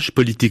 Courage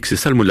politique, c'est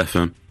ça le mot de la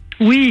fin?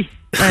 Oui.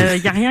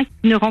 Il n'y a rien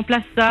qui ne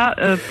remplace ça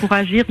pour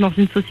agir dans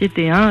une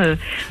société.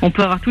 On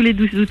peut avoir tous les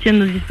outils à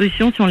nos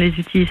dispositions. Si on ne les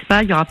utilise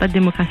pas, il n'y aura pas de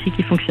démocratie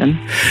qui fonctionne.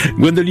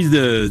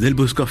 Gwendoline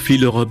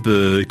Delbos-Corfield, Europe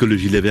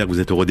Écologie Les Verts,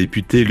 vous êtes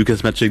eurodéputé. Lucas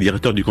Matchek,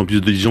 directeur du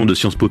campus de Dijon de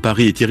Sciences Po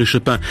Paris, et Thierry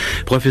Chopin,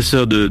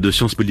 professeur de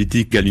sciences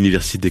politiques à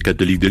l'Université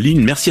catholique de Lille.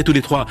 Merci à tous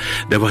les trois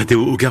d'avoir été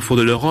au Carrefour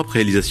de l'Europe,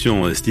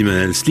 réalisation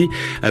Steven Hensley,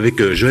 avec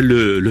Joël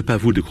Le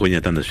Pavou de Courrier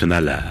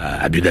International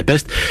à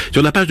Budapest.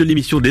 Sur la page de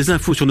l'émission, des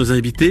infos sur nos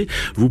invités.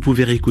 Vous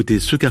pouvez réécouter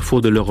ce Carrefour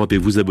de l'Europe et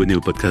vous abonner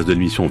au podcast de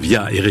l'émission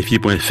via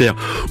RFI.fr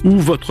ou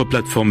votre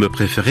plateforme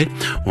préférée.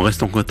 On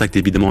reste en contact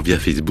évidemment via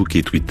Facebook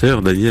et Twitter.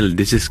 Daniel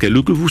Desescales,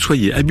 où que vous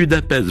soyez, à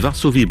Budapest,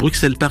 Varsovie,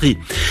 Bruxelles, Paris,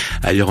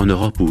 ailleurs en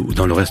Europe ou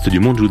dans le reste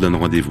du monde, je vous donne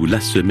rendez-vous la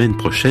semaine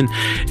prochaine.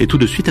 Et tout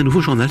de suite, un nouveau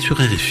journal sur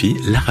RFI,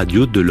 la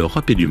radio de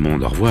l'Europe et du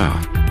monde. Au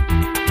revoir.